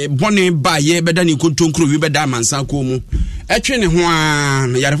ya de bone ba ye beda ni kontonkro wi beda mansa ko mu etwe ne ho a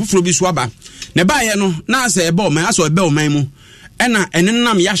yare foforo bi so aba ne ba ye no na asa ebe o man asa ebe o man mu ena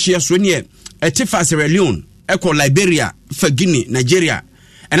enenam ya hye so ne etifa Sierra Leone eko Liberia fa Guinea Nigeria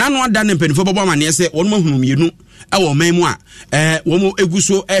ena no ada ne mpanifo bobo amane se wonu mahunu mienu ewo man mu a womo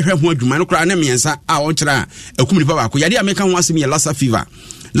eguso ehwe ho adwuma no kra na miensa a wonkyera akumni pa ba ko yade ameka ho asem ye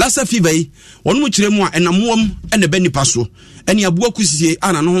Lassa fever yi wonu mu kyerɛ mu a enamwom ene ba nipa so ene aboa kusie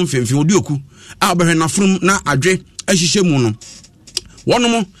ana no ho mfemfe odioku a obehwe naforum na adwe ahihye mu no wonu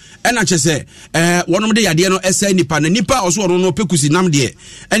mu ena kyese wonu de yade no esa nipa na nipa oso wonu no pekusi nam de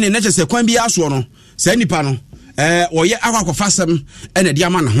ene na kyese kwan bi aso no sa nipa no oye akwakofasem ene de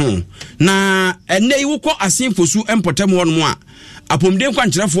ama na ho na ene yi wukọ asenfosu empotem wonu mu a apomde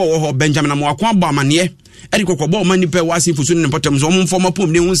nkwankyerefo wo ho Benjamin Amwakwa agba amane eri kokobọ ma nipa wasi fusu ne potem so mo mfoma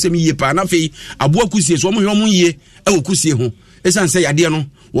pom ne ho nsem yie pa na fei aboa kusie so mo hwe mo yie kusie ho esan se yade no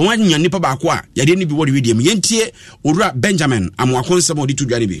won wanya nipa ba ko a yade ni bi wo de wediem yentie owura Benjamin Amwakwa nsem odi to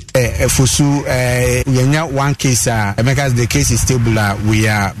dwane bi fusu yenya one case because the case is stable, we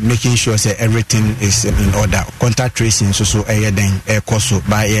are making sure say everything is in order. Contact tracing so den koso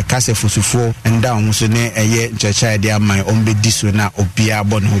by kase fusufo and down so ne checha dia my ombe diso na obia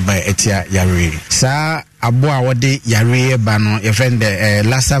bon ho by etia yare sa abo a wode yare ba no ye friend the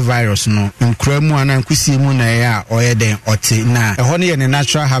Lassa virus no nkramu ana nkusi mu na ya oyeden oti na ho ne ye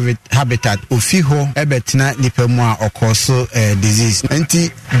natural habitat ofi ho ebetina nipa mu a okoso disease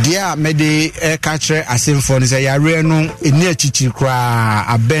enti dia mede catcher asemfo ne say yare no eni achichi kra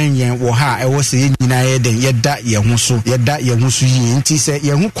abenyen wo ha ewo se nyina yeden yeda ye ho so yi enti se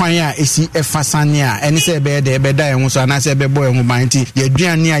ye ho kwan a esi efasane a eni se be de ebeda ye ho so ana se be boy ho ban enti ye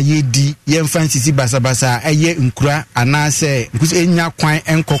duane a yedi ye mfansisi basabasa eye nkura anase nkusi enya kwan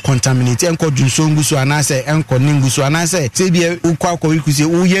enko contaminate enko dunsongu so anase enko ningu so anase sebie ukwa ko ikusi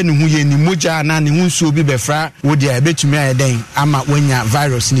uye ne hu ye ni moja na ne hu so bi befra wo dia ebetumi ayeden ama wanya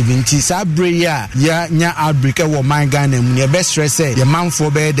virus ni binti sabre ya nya outbreak wo man Ghana mu ne be stress ye manfo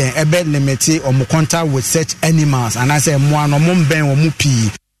be den ebe limit o mo contact with such animals anase mo ano mo ben wo mu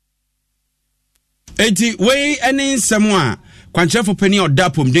pi enti we ene nsem a kwankyerɛfo pani ɔda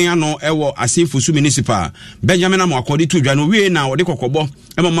pomden ano ɛwɔ Asenfosu municipal Benjamin Amakɔde to dwa no wie na wɔde kɔkɔbɔ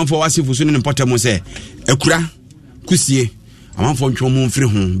ɛma manfo Asenfosu ne mpɔtɛm sɛ akura kusie amanfo ntwom mu mfiri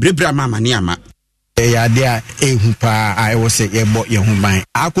ho brebra ma amane ama yade a ehu pa a ɛwɔ sɛ yɛbɔ yɛn ho ban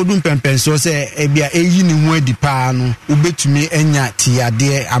akodum pɛmpɛnso sɛ ebia eyi ne ho adi pa no ubetumi enya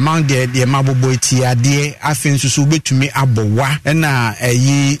tiade among the mabobo tiade afen so ubetumi abɔwa ɛna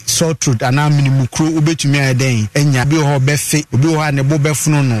eyi sore throat ana minimukro ubetumi ayɛden enya bi ho bɛfe obi ho ne bo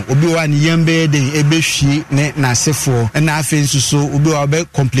bɛfuno no obi ho ne yembe den ebehwie ne nasefo ɛna afen so obi ho bɛ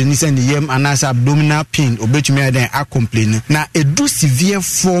complain sɛ ne yem anasa abdominal pain obetumi ayɛden a complain na edu severe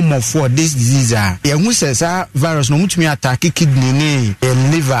form of this disease yɛhu sɛ saa virus no mutumi attack kidney ne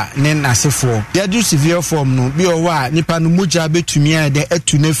liver ne nasefo yɛdu severe form no bi ɔwɔ a nipa no mogya betumi ayɛden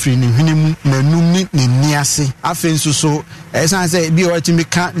atu na firi ne hwene mu nanum ne niase afen so ɛsan sɛ bi ɔwɔ tumi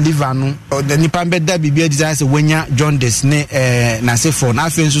ka liver no the nipa bɛda bibia desire sɛ wanya jaundice ne nasefo na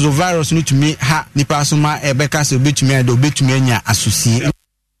afen so virus no tumi ha nipa so ma ɛbɛka sɛ obetumi ayɛden obetumi anya asosie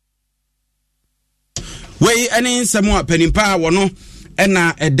wei ɛne nsɛm a panimpa wɔno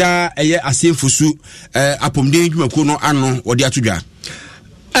ɛna ɛda ɛyɛ Asenfosu apomden dwumakuo no ano wɔde atodwa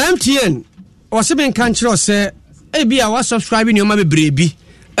MTN wɔse ben kan kyerɛ sɛ ebi a wa subscribe ne ɔma bebree bi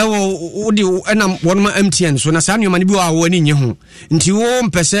ɛwɔ wode ɛna wɔn MTN so na saa ne ɔma ne bi wɔ a wɔn ani nye ho nti wo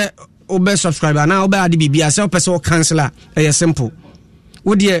mpɛ sɛ wobɛ subscribe ana wobɛ ade bibia sɛ wopɛ sɛ wo cancel a ɛyɛ simple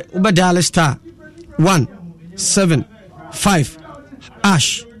wo deɛ wobɛ dial star 175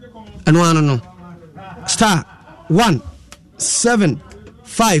 ash ɛno ano no star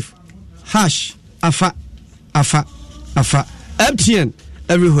 175 hash afa MTN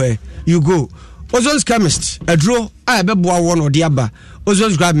everywhere you go. Ozon's chemist adro a beboa won odi aba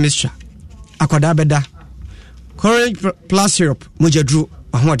Ozon's grab mixture akoda beda courage plus syrup mojadro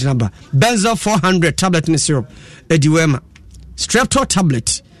ahode naba benzo 400 tablet in syrup ediwema streptor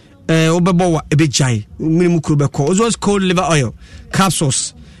tablet obebowa ebejai minimu kuro beko Ozon's cold liver oil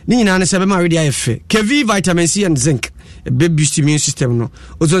capsules ni nyina ne se be ma ready ayefe KV vitamin C and zinc baby immune system no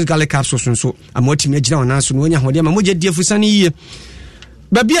Ozon's garlic capsules so amotimi agina onanso no onya hode ma moje diafusane yie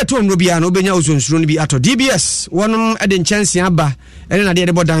babi ato no bia no obenya Ozonsuro no bi ato DBS wonom ede nkyɛnse aba ene na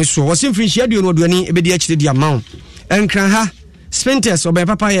de bodan so wosimfiri hia duo no aduani ebedi akire di amount enkran ha Spinters oben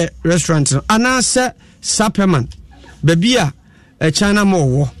papa ye restaurant no anase Saperman babi a China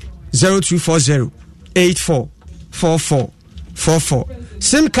Mall 0240 844444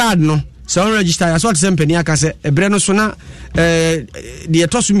 SIM card no so register as what sempeni aka se ebre no so na de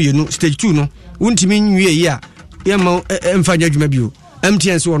etoso mienu stage 2 no untimi nwie yi a yema emfanya dwuma bio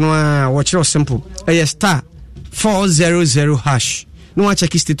MTN so no a watch your simple star 400 hash no wa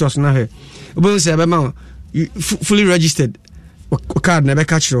check status na he obo se be ma fully registered card na be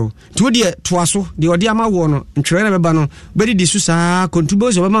catch ro to de toaso de ode ama wo no ntwere na be ba no be di su saa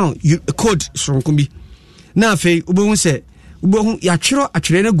contribute be ma code sonko bi na fe obo se ubo ya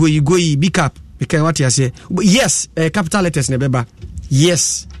atwere na goyi bicap because what you say yes capital letters na beba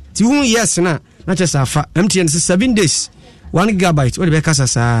yes ti hu yes na chesa fa MTN 7 days 1 gigabyte o de be kasa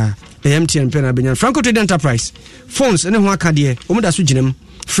sa MTN pen na benya Franco Trade Enterprise phones ene ho aka de o mu da so ginem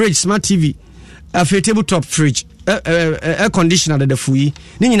fridge smart TV a tabletop fridge air conditioner da fuyi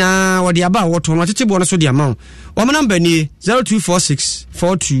ni nyina wo de aba woto no tete bo no so de amount o mo number ni 0246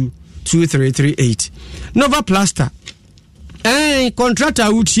 422338 Nova Plaster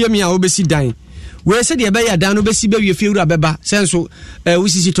contractor wutie mi a obesi dan we se de be ya dan no besi be wie fiewura beba senso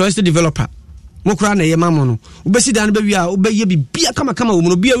usisi tourist developer mokura na ye mamo no obesi dan no be wie a obeye bibia kama wo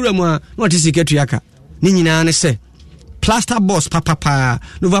no bia wura mu a no te secretary aka ni nyina ne se plaster boss papa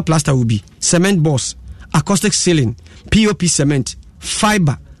Nova Plaster will be cement boss acoustic ceiling POP cement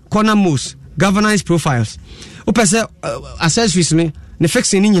fiber corner moss galvanized profiles opese accessories ne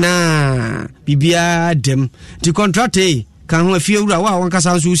fixing ni nyina bibia dem the contractor kan ho afie wura wa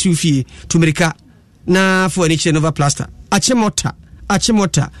wankasa nso usi ufie tumerika na for any Nova Plaster achemota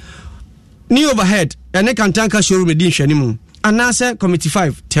new overhead ene kan tanka showroom din hwani mu anase committee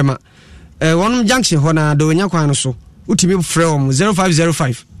 5 tema one junction ho na do nya kwan no so utimi from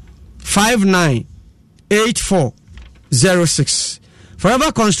 0505 598406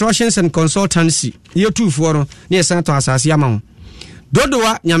 Forever Constructions and Consultancy year 2 for no ne santo asase ama ho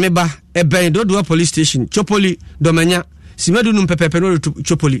Dodowa Nyameba eben Dodowa Police Station Chopoli Domenya Simedu num pepepe no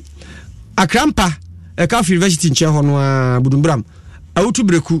Chopoli Akrampa Ekaf University nche ho no Budumbram Awutu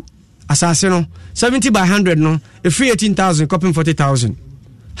Breku asase no 70 by 100 no a free 18,000 copying 40,000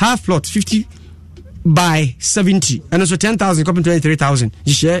 half plot 50 by 70 and also 10,000 copying 23,000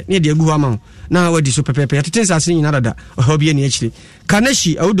 jishe ne de agu ama na wadi so pepepe ateten asase nyina dada hobie ne akire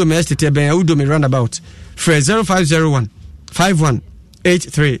Kaneshi Awudome Estate ben Awudome roundabout for 0501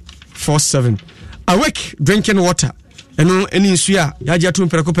 518347. Awake drinking water. Eno eni nsu a yaja to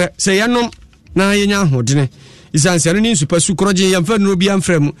mperekope se yanom na yenya ahodene. Isanse no ni nsu pasu kroje yamfa no bi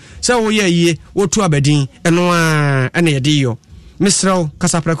amfrem se wo ye yie wo to abedin eno a ene yede yo. Misraw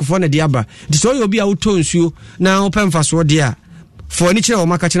kasaprekofo na diaba. Diso yo bi a wo to nsuo na wo pemfa so de a for ni kire wo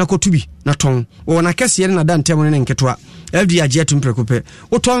maka kina kotubi na ton. Wo na kese na dantem ne nketwa. FD aje to mperekope.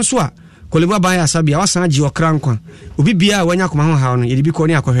 Wo ton so a kolebwa ban ya sabia wasan agi okra nkwa. Obi bia wanya koma ho hawo no yede bi ko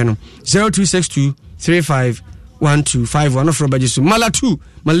ni akohwe no 0262351251 of Robajisu Malatu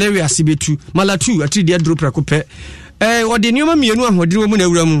malaria CB2 Malatu atri dia drop rakope wode nioma mienu ahodire wo mu na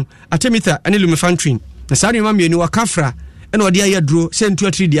awura mu atemita ane lumefantrin na sa nioma mienu wakafra ene wode aye duro se ntu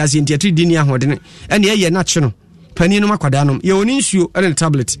atri dia ase nti atri di ni ahodine ene ye na che no pani no makwada no ye woni nsuo ene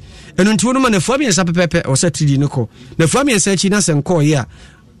tablet eno nti wono ma na fuami ensa pepepe o se atri di no ko na fuami ensa chi na se nko ye a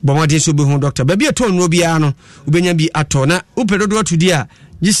bomade so be hu doctor ba bi eto no bia no ubenya bi ato na upedodo to dia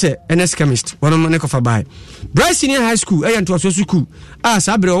Jise NS chemist one man ko fa bai Bryce Senior High School nto so school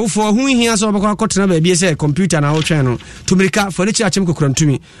sabre wo fo hu hia so bakwa kotena ba bi se computer na wo twen no tumirika furniture achem kokura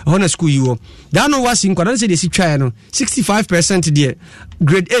ntumi ho na school yiwo da no wasi nkwadan se de si twa no 65% de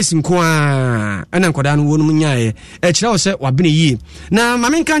grade A nko a ana nkwadan no wonu nyae kire wo se wabene yi na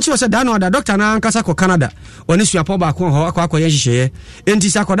mame nka nche wo se da no da doctor na nkasa ko Canada oni suapo ba ko ho akwa ye hihye enti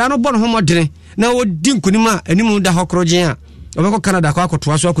sa kwada no bo no ho modene na wo di nkunima animu da hokrojen a obeko Canada kwa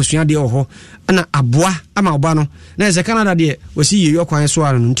akotoa so akosua de oho na aboa ama oba no na eze Canada de wasi yeyo kwan so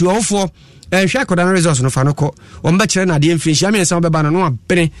anu nti ofo hwa akoda na results no fa no ko omba kire na de mfin hia me nsa obeba no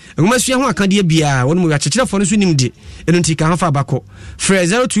abene ngoma sua ho aka de bia wonu mu ya kire fo no so nim de enu nti ka hafa bako free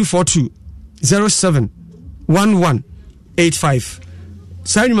 0242 07 1185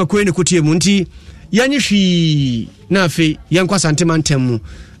 sani makoe ne kotie mu nti yanyi hwi na afi yankwa santemantem mu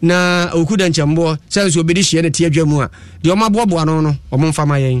na okuda nchambo sense obedi hie na tie adwamu a de omaboabo ano no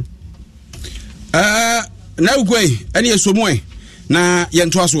omomfama yen na ugwe ani esomwe na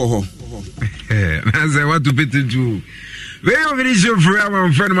yento aso ho na ze watu petu we over show for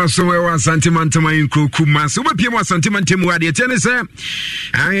our friend maso wa sentimental in kokuma so we piem sentimental wa de tene se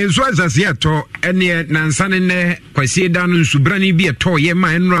an so asase eto ene nansane ne kwase da no nsubrani bi eto ye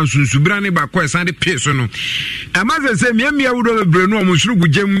ma enra nsubrani ba kwa san de peso no amaze se miamia wudo bebre no omsuru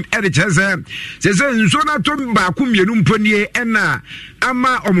gugem e de chese se nso na to ba ku mienu mponi ena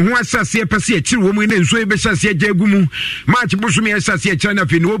ama omho asase pese e kire wo mu ne nso e be sase agumu match busumi asase e chana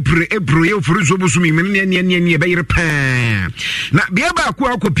fi no ebro ye ofuru so busumi ne ne be yire pa na bia ba ku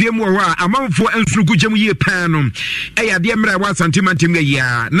akopie mu ho a amanfo ansuru gugem ye pa no e ya de mra wa sentimental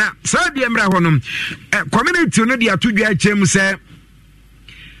ya na sa de mra ho no community no de atodwa chem se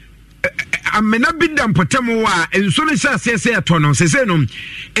amena bidam potamo wa enso ne sase atono sese no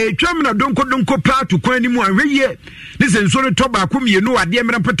etwam na donko pa to kwan ni mu anhweye ne senso ne toba akomienu ade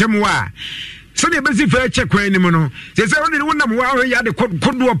mra potamo wa so ne besi fa che kwan ni mu no sese woni ne wonam wa ho ya de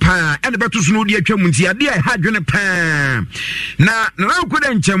kodo pa ene beto so no de atwam nti ade a ha dwene pa na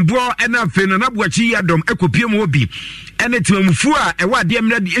koda nchembo ena fe no na boachi yadom ekopie mu obi ene timamufu a ewa ade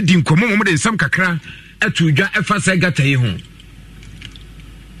mra de edi nkomo mo de nsam kakra atudwa efa sa gata yi ho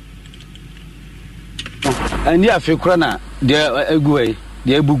and ya fe kura na de eguwe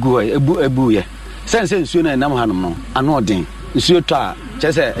de ebu ye sense nsuo na nam hanom no ano odin nsuo to a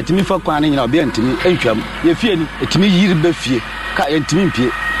chese etimi fa kwan nyina obi antimi entwam ye fie ni etimi yiri ba fie ka entimi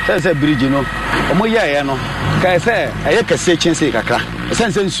mpie sense bridge no omo ye no ka se eye kase chense kakra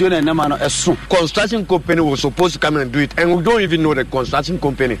sense nsuo na nam ano eso construction company was supposed to come and do it and we don't even know the construction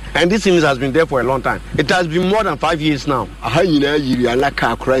company and this thing has been there for a long time. It has been more than 5 years now. Aha nyina yiri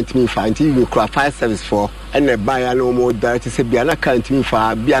alaka current me fa until you cry 5 service for and the buyer no more that say be alaka ntimi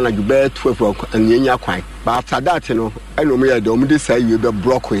fa bia na dwube 12 and yenya kwan but after that no eno me ya do say you be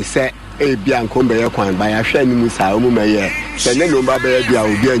block we say e bia nkombe ye kwan ba ya hwe ni musa o mu meye se ne no ba be bia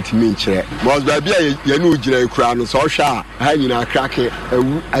obi antimi nkire mos ba bia ye no gira kura no so hwa ha nyina krake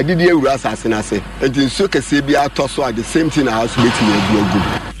adidi ewura asase na se enti nso kese bia toso at the same thing as meetingegu.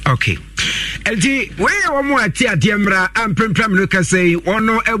 Okay. Elji we omo ati ademra amprempram no kasei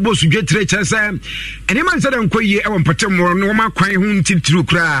ono ebosu dwetre chese eni man sada nkoyi e wonpotem no ma kwan hu ntitru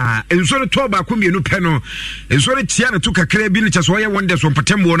kra enso ne to ba komienu pe no enso ne tia ne to kakra bi ne chese oye wonders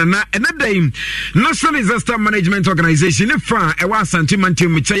wonpotem no na enadai National Disaster Management Organization ne fa e wa asante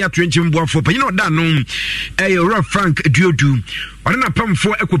mantem cha ya 20 mboafo pa you know da no e Frank Diodu ɔne na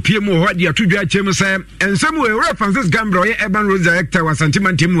pamfo ekopie mu ho de atodwa chem say ensem we Francis Gambro ye urban road director wa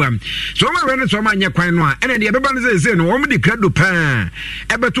Santima Ntemu so we ne so ma anye kwan no a ene de beba no say no wo de krado pa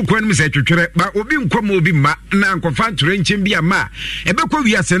ebeto kwan mu say twetwere ba obi nkoma obi ma na nkofa torenchim bia ma ebekɔ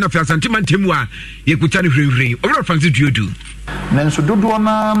wiase na fa Santima Ntemu a ye kuta ne hwehwe owura Francis Duodu nanso dodo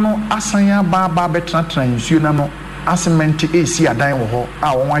na no asanya ba betra nsuo na no asementi esi adan wo ho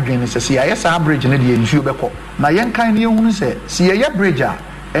a won adwen se se ya sa bridge na de nsuo bekɔ na yen kan ne ehunu se se ya bridge a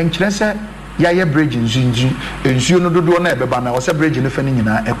enkyere se ya bridge nsuo no dodo na ebeba na wo se bridge no fa ne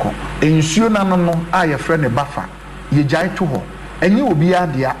nyina ekɔ nsuo na no a ye frɛ ne bafa ye gyae to ho enye obi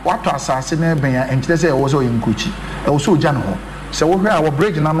adea wato asase na ben ya enkyere se wo so yenkochi e wo so gya no ho se wo hwɛ a wo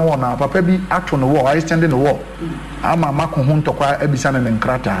bridge na no na papa bi ato no wo extend no wo ama mako ho ntɔkwa abisa ne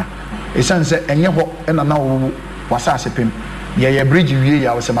nkrata esan se enye ho na na wo wasase pem ye bridge wie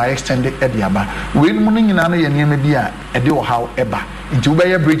ya was my extended e dia ba we mu no nyina no ye niam bi a e de wo haw eba nti wo be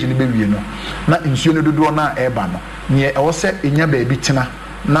ye bridge ni be wie no na nsuo no dodo na eba no ne e wo se enya ba bi tena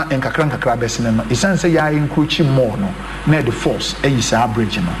na enkakra besene no esan se ya encroach more no na the force e yi sa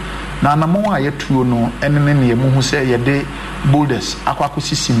bridge no na anamo a ye tuo no enene ne mu hu se ye de boulders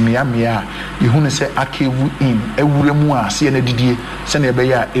akwakosi mia ye hu ne se akevu in ewure mu a se na didie se na be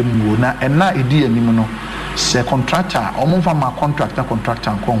ya emuo na ena edi anim no se contractor omfa ma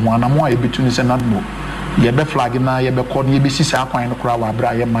contractor nko ho anamo a yebetu ni se nadmo yebe flag na yebe code yebe sisi akwan no kura wa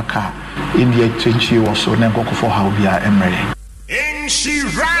bra ye maka india chenchi wo so na nkokofo ha obi a emre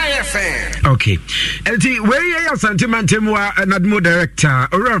okay elti where ya Santima Ntemu nadmo director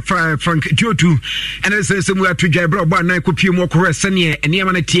Frank Duodu and say mu atudwa bra obo anan kopie mu okore sene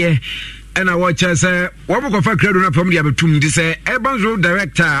eniema na tie ena watcha say wo bokofa krado na pam dia betum di say urban road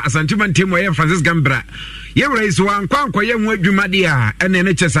director Santima Ntemu Francis Gambra ye raise one kwankwa ye hu adwumade a ene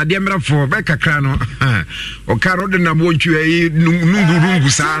ne chesade mrafo be kakra no o karo de na montu yi nungurungu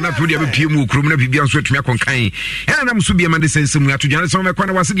sa na podi abepie mu okrom na bibia so atumi akonkan ena na mso bia mande sense mu atudwane so me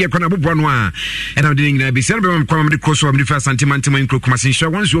kwana wase de kwana bobo no a ena de nyina be se na be kwama de cross am de fa Santima Ntemu nkokoma sinsha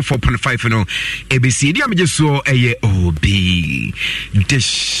 104.5 no ABC dia meje so eye obi de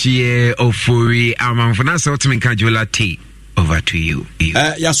share ofori amamfona so tumi kan jola tea. Over to you.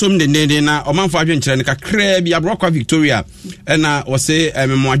 Yasom de na omanfo adwenkyere ne kakra bi abrokwa Victoria na wo se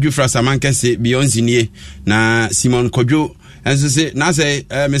memwadwu fra samankese Beyonce nie na Simon Kodwo enso se na se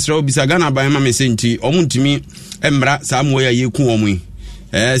Mr. Obisa Ghana ba ma me senti omuntimi emra sa mo ya yeku omu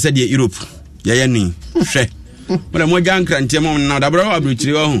se de Europe ya ni hwe mo mo jankra ntie mo na dabra wa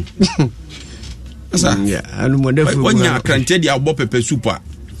abrochiri wa hu asa anu modefu wonya krante dia obo pepe super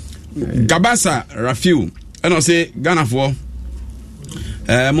Gabasa Rafiu eno se Ghana for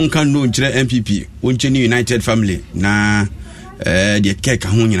mun kan no nkyere MPP woncheni United Family na de keka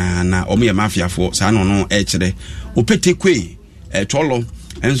ho nyina na omo ye mafia for sa no no e kyere opetekwe tolo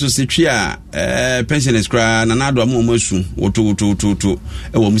enso se twi a pensioners kra na nado amu asu woto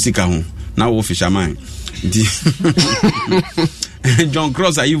e wo musika ho na wo fisherman di John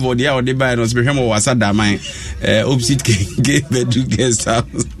Cross ayivo dia o de buy no special mo wasada man opposite ke bedu guest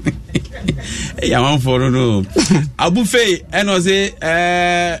house ya wan for no abufe eno say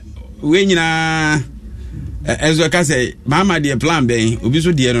we nyina enzo ka say mama de plan ben obi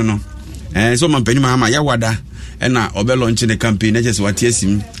so de no so man pani mama ya wada ena obe launch the campaign na just what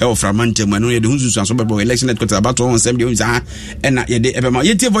yesim e ofra man Ntemu no ye de hunsusu so be election headquarters about on sem de unza ena ye de ebema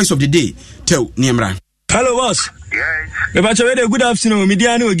ye voice of the day tell niemra. Hello boss. Yes. Me bacha we de good afternoon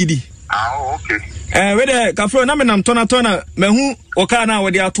media na ogidi. Ah okay. We de kafro na me nam tona mehu oka na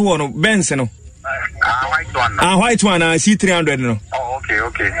we de ato no Benz no. White one. White one C300 no. Oh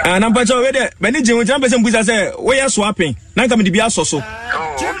okay. Na bacha we de me ni jinwo chambe sem buza say we ya swapping. Na nka me de bia soso.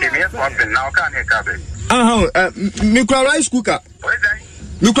 Oh okay, me swapping. Now can e ka be. Me kwa rice cooker.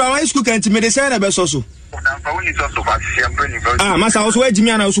 Me kwa rice cooker nti me de say na be soso. Masa also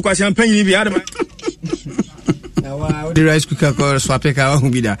ejimi ana usu kwa champagne ni bi adama. The rice cooker ko swap ka ho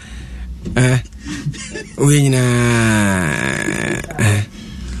bi da. We nyina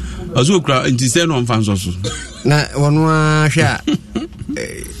azu kra nti se no mfa nso so. Na wono a hwa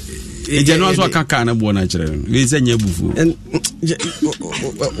ejano aso akaka na bo na kire. We se nya bufu.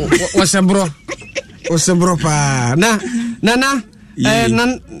 Osebro pa. Na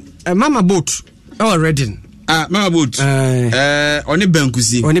mama boat already. Mama boat. Oni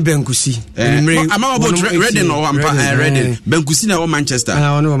Benkusi. Mama boat Reading or Reading. Benkusi na Manchester.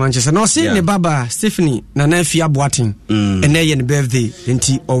 Oni Manchester. No see ne baba Stephanie na na fia boating. Ene ye ne birthday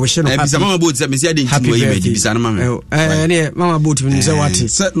enti o we she no happy. Mama boat se me see dey ntimo yi meji bisa na mama. Ne mama boat me say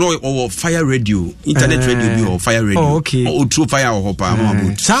what? No or fire radio, internet radio bi or fire radio. Oh okay. O true fire or pa mama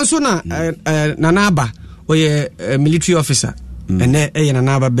boat. Sanso na aba oye military officer. ene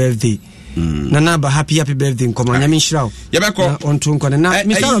Nana birthday. Nana happy birthday nkoma nyame nhyira. Yebeko onto nkone na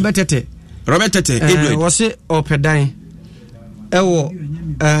Mr. Robert Tete Edward was opedan ewo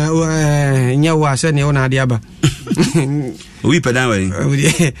nyawa se ne wona ade aba we pedan we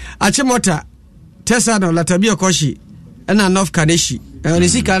achimota Tessa no latabia koshi na North Kaneshi ne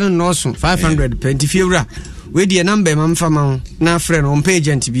sika no noso 500 penti fiewra we die number mamfa ma na friend on page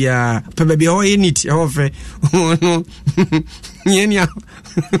agent bia pebe bia ho unit e ho fre no nyenia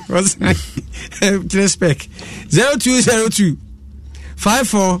was respect 0202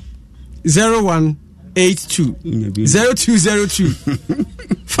 540182 0202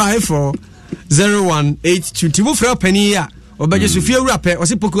 540182 tibu fra pani ya obaje sofia wura pe o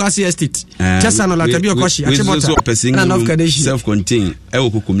se poku ase estate Tessa no latabi okoshi achimota na North Kaneshi self contained e wo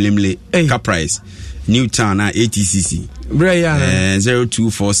kokumlemle ka price Newtown na ATCC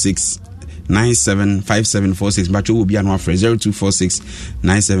 0246 975746 bacho will be an offer 0246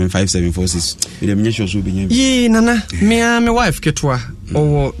 975746 with the show so be ye nana me wife ketwa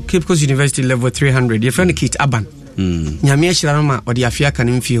or Cape Coast University level 300 your friend Kate Aban nyame ahira ma odi afia kan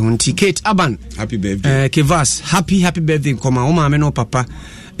mfie ho nti Kate Aban happy birthday Kevas happy birthday koma o ma me no papa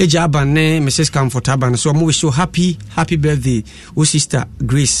eja Aban ne Mrs. Comfort Aban so mo wish you happy birthday o sister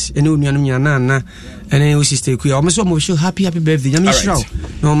Grace ene onuanum nyana na ene o sister Kuya o so mo wish you happy birthday nyame ahira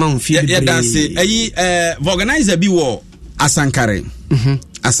no ma mfie be ya say eyi organizer bi wo Asankare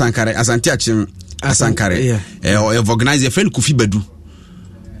Asante Achim Asankare organizer friend Kofi Badu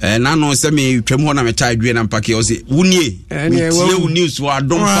na no se me twam ho na me chai dwe na mpake o se wunie tie news wa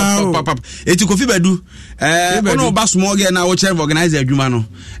don pap eti Kofi Badu ono ba small girl na wo chair organizer adwuma no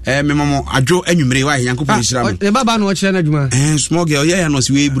me mamo adwo anwumre wa yankopɔ hira no e baba no wo chair na adwuma small girl ya no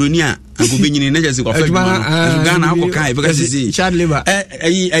se we broni a anko benyini na jese ko fa adwuma Ghana akɔ kai because see child labor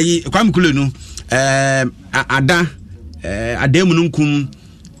ayi kwam kule no ademu nkum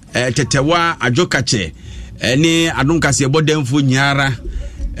tetewa adwokache ni adon Kasiebo demfo nyara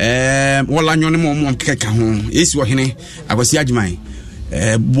wala nyone mo keka ho esi wo hene akwasi agman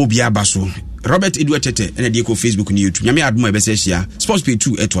bobia baso Robert Edward Tete ene de ko Facebook ni YouTube nyame adoma e bese hia sports page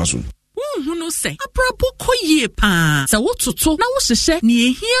 2 eto aso hunu se abrabo koyie pa sa wototo na wo hyehyɛ ne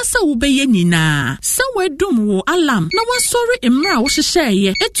ehia sa wo beye nyina sa wedum wo alarm na wasɔre emra wo hyehyɛ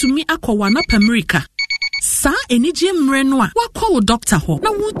ye etumi akɔwa na America sa enije mre no a wakɔ wo doctor ho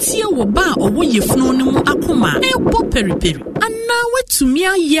na wotie wo ba owo yefunu ne mu akoma ebo periperi ana wetumi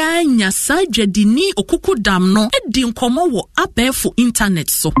aya nya sa dwadini okuku dam no edi nkomo wo abɛfo internet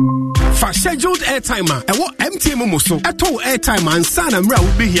so fa scheduled airtime ewo MTM mo so eto airtime ansa na mra wo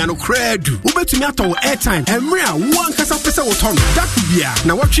behia no kradu wo betumi ato airtime emra wo ankasa pese wo ton that bia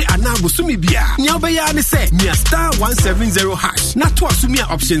na watwe anabo sumi bia nya obeya ne se mia star 170 hash na to asumi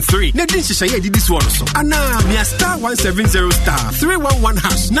option 3 na din hyehyɛ yɛ didi so no ana mia star 170 star 311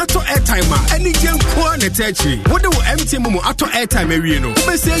 hash na to airtime any gen ko na techi wo de wo MTM mo ato airtime awie no wo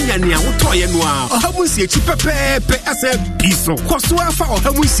bese nya ne a wo to ye no a ohamu sie chi pepepe asa biso koso afa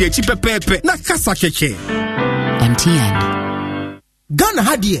ohamu sie chi pepepe na kasa keke MTN Ghana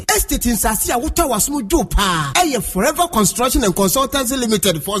hadie estate insasi a wuta wasmu jo pa Forever Construction and Consultancy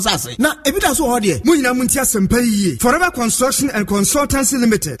Limited for sase na ebida so hodie mu nyina muntia sempa yiye Forever Construction and Consultancy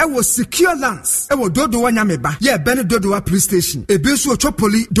Limited was secure lands dodo wanyameba ye bene dodowa police station ebensu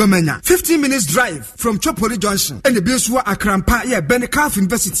Chopoli domenya 15 minutes drive from Chopoli junction and ebensu Akrampa ye bene Calf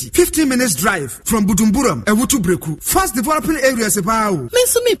University 15 minutes drive from Budumburam ewutu breku fast developing areas ebaawo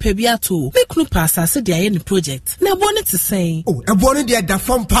menso me pebiato me kunu pa asase de aye ni project na ebone te sen the da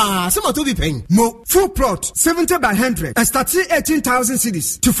form pa some to be paying mo full plot 70 by 100 and starting 18,000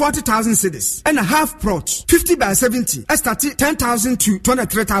 cedis to 40,000 cedis and a half plot 50 by 70 and starting 10,000 to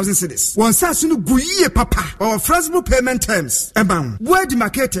 23,000 cedis one says no guye papa or flexible payment terms ebam where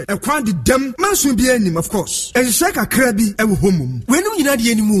demarcated e kwan the dem manso bi anim of course and shake akra bi e wo homum when you nyina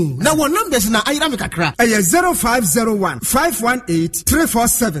de animu na one numbers na ayira me kakra 0501 518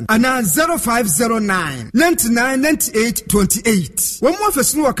 347 and 0509 9998 28 One more for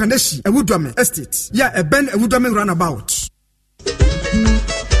Snow Kaneshi, a Woodome estate. Yeah, a Ben a Woodome runabout.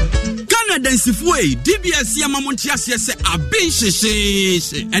 Densifue DBS Yamamontia says a bench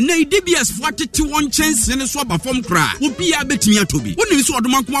and nay DBS 41 chance in a swap of form cry would be a bit near to be. When you saw the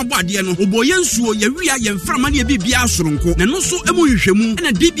Makuma body and Oboyansu, Yaria, and Framania Bibia Surunko, and also Emushemu and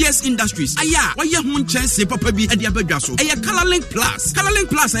a DBS Industries. Aya, why your one chance, Papa be at the Abegaso. Aya Colorlink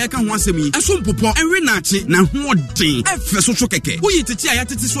Plus, I can once me, and some Popo and Renachi, now what day? F. Sokeke, who you to tia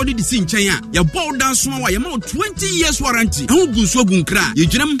to this one the same Chaya, your bow down small, your more 20 years warranty. Who goes so good cry, you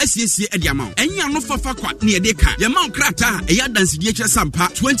jam SCC at the amount. Enya no fafa kwa ne de ka. Ye ma krata e ya dance die kire sampa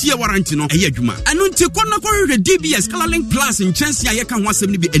 20-year warranty no e ya adwuma. Anu nti konna ko re DBS Colorlink Plus in chance ya ka ho asem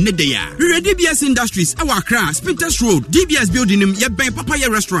ni bi ene de ya. Re DBS Industries e wa Accra, Spinters Road, DBS building nim ye ben Papaya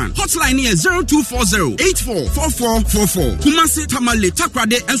restaurant. Hotline here 0240-844444. Kumasi Tamale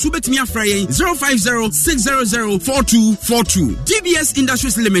Takrade enso betimi afra yen 050-600-4242. DBS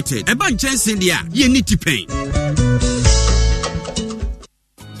Industries Limited. E ban chance dia ye need to pay.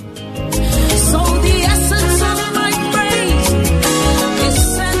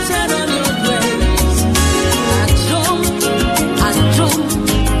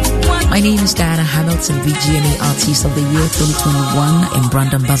 My name is Diana Hamilton, VGMA Artist of the Year 2021 and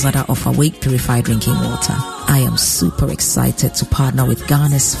brand ambassador of Awake Purified Drinking Water. I am super excited to partner with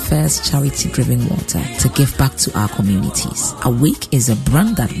Ghana's first charity-driven water to give back to our communities. Awake is a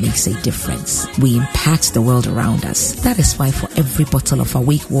brand that makes a difference. We impact the world around us. That is why for every bottle of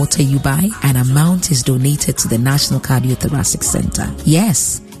Awake water you buy, an amount is donated to the National Cardiothoracic Center.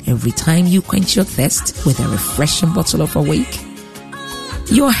 Yes, every time you quench your thirst with a refreshing bottle of Awake,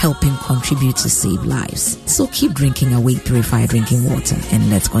 you're helping contribute to save lives. So keep drinking Awake Purified Drinking Water and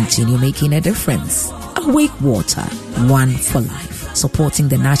let's continue making a difference. Awake Water, one for life. Supporting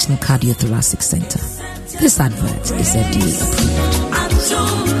the National Cardiothoracic Center. This advert is FDA approved.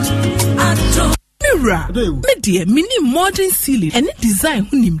 Me dear, mini modern ceiling and design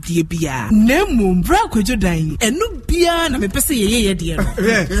hunim dear bia. Nemo bra kwejo dan. Enu bia na me pese ye dear.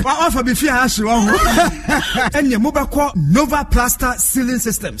 Wa offer be fear hasu ho. Enye mobile Nova Plaster Ceiling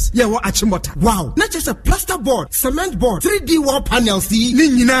Systems. Ye wo achimota. Wow, not just a plaster board, cement board, 3D wall panels ni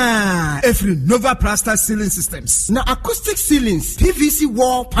nyina. Every Nova Plaster Ceiling Systems. Na acoustic ceilings, PVC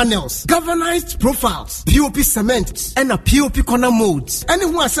wall panels, galvanized profiles, POP cement and a POP corner molds. Any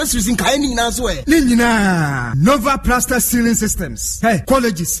who accessories in kaini na so Nova Plaster Ceiling Systems. Hey,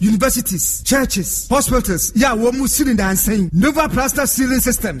 colleges, universities, churches, hospitals. Yeah, we mu cylinder and saying Nova Plaster Ceiling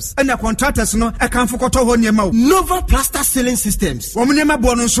Systems. And the contractors no I can't forget to Nova Plaster Ceiling Systems. Womanema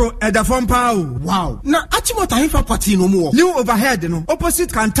bonusho at the phone power. Wow. Now, Achimota Hifa Party no more. New overhead, no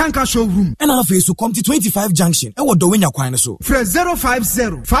opposite Kantanka showroom. And our face to come to 25 Junction. And what do we know? So, Fresh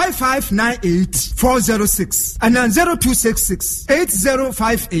 050-5598-406 and then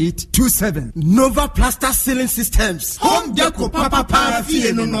 0266-805827. Nova Plaster Ceiling Systems. Home Deco Papa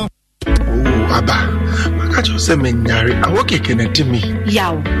Parafi no. Oh, Abba. I just say me nyari. I work connect me.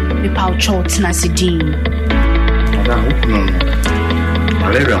 Yaw, me pau chot na sidin. No.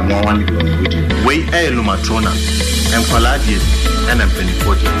 Malaria mo wan go good. We lumatrona. Empaladi and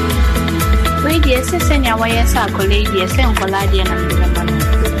empenifodi. We dey say senya wa yesa akole dey say empaladi na mbema no.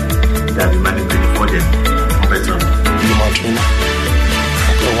 That man empenifodi. Better. Lumatrona.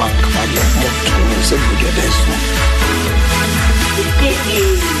 One come on, so good at this.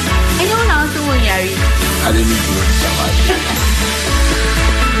 I don't know how to win Yari. I didn't do it.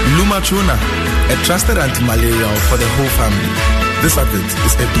 Lumatrona, a trusted anti-malarial for the whole family. This advert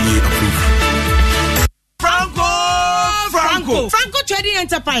is FDA approved. Franco Trading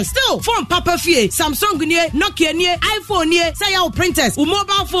Enterprise still phone Papa Fie, Samsung near, Nokia near, iPhone near, say our printers,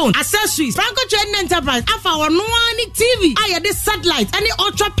 mobile phone, accessories. Franco Trading Enterprise, our no TV, this satellite, any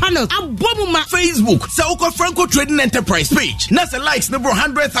ultra panels, Abomuma Facebook, Sauko Franco Trading Enterprise page. Nasa likes number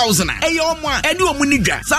 100,000. Ayo, and you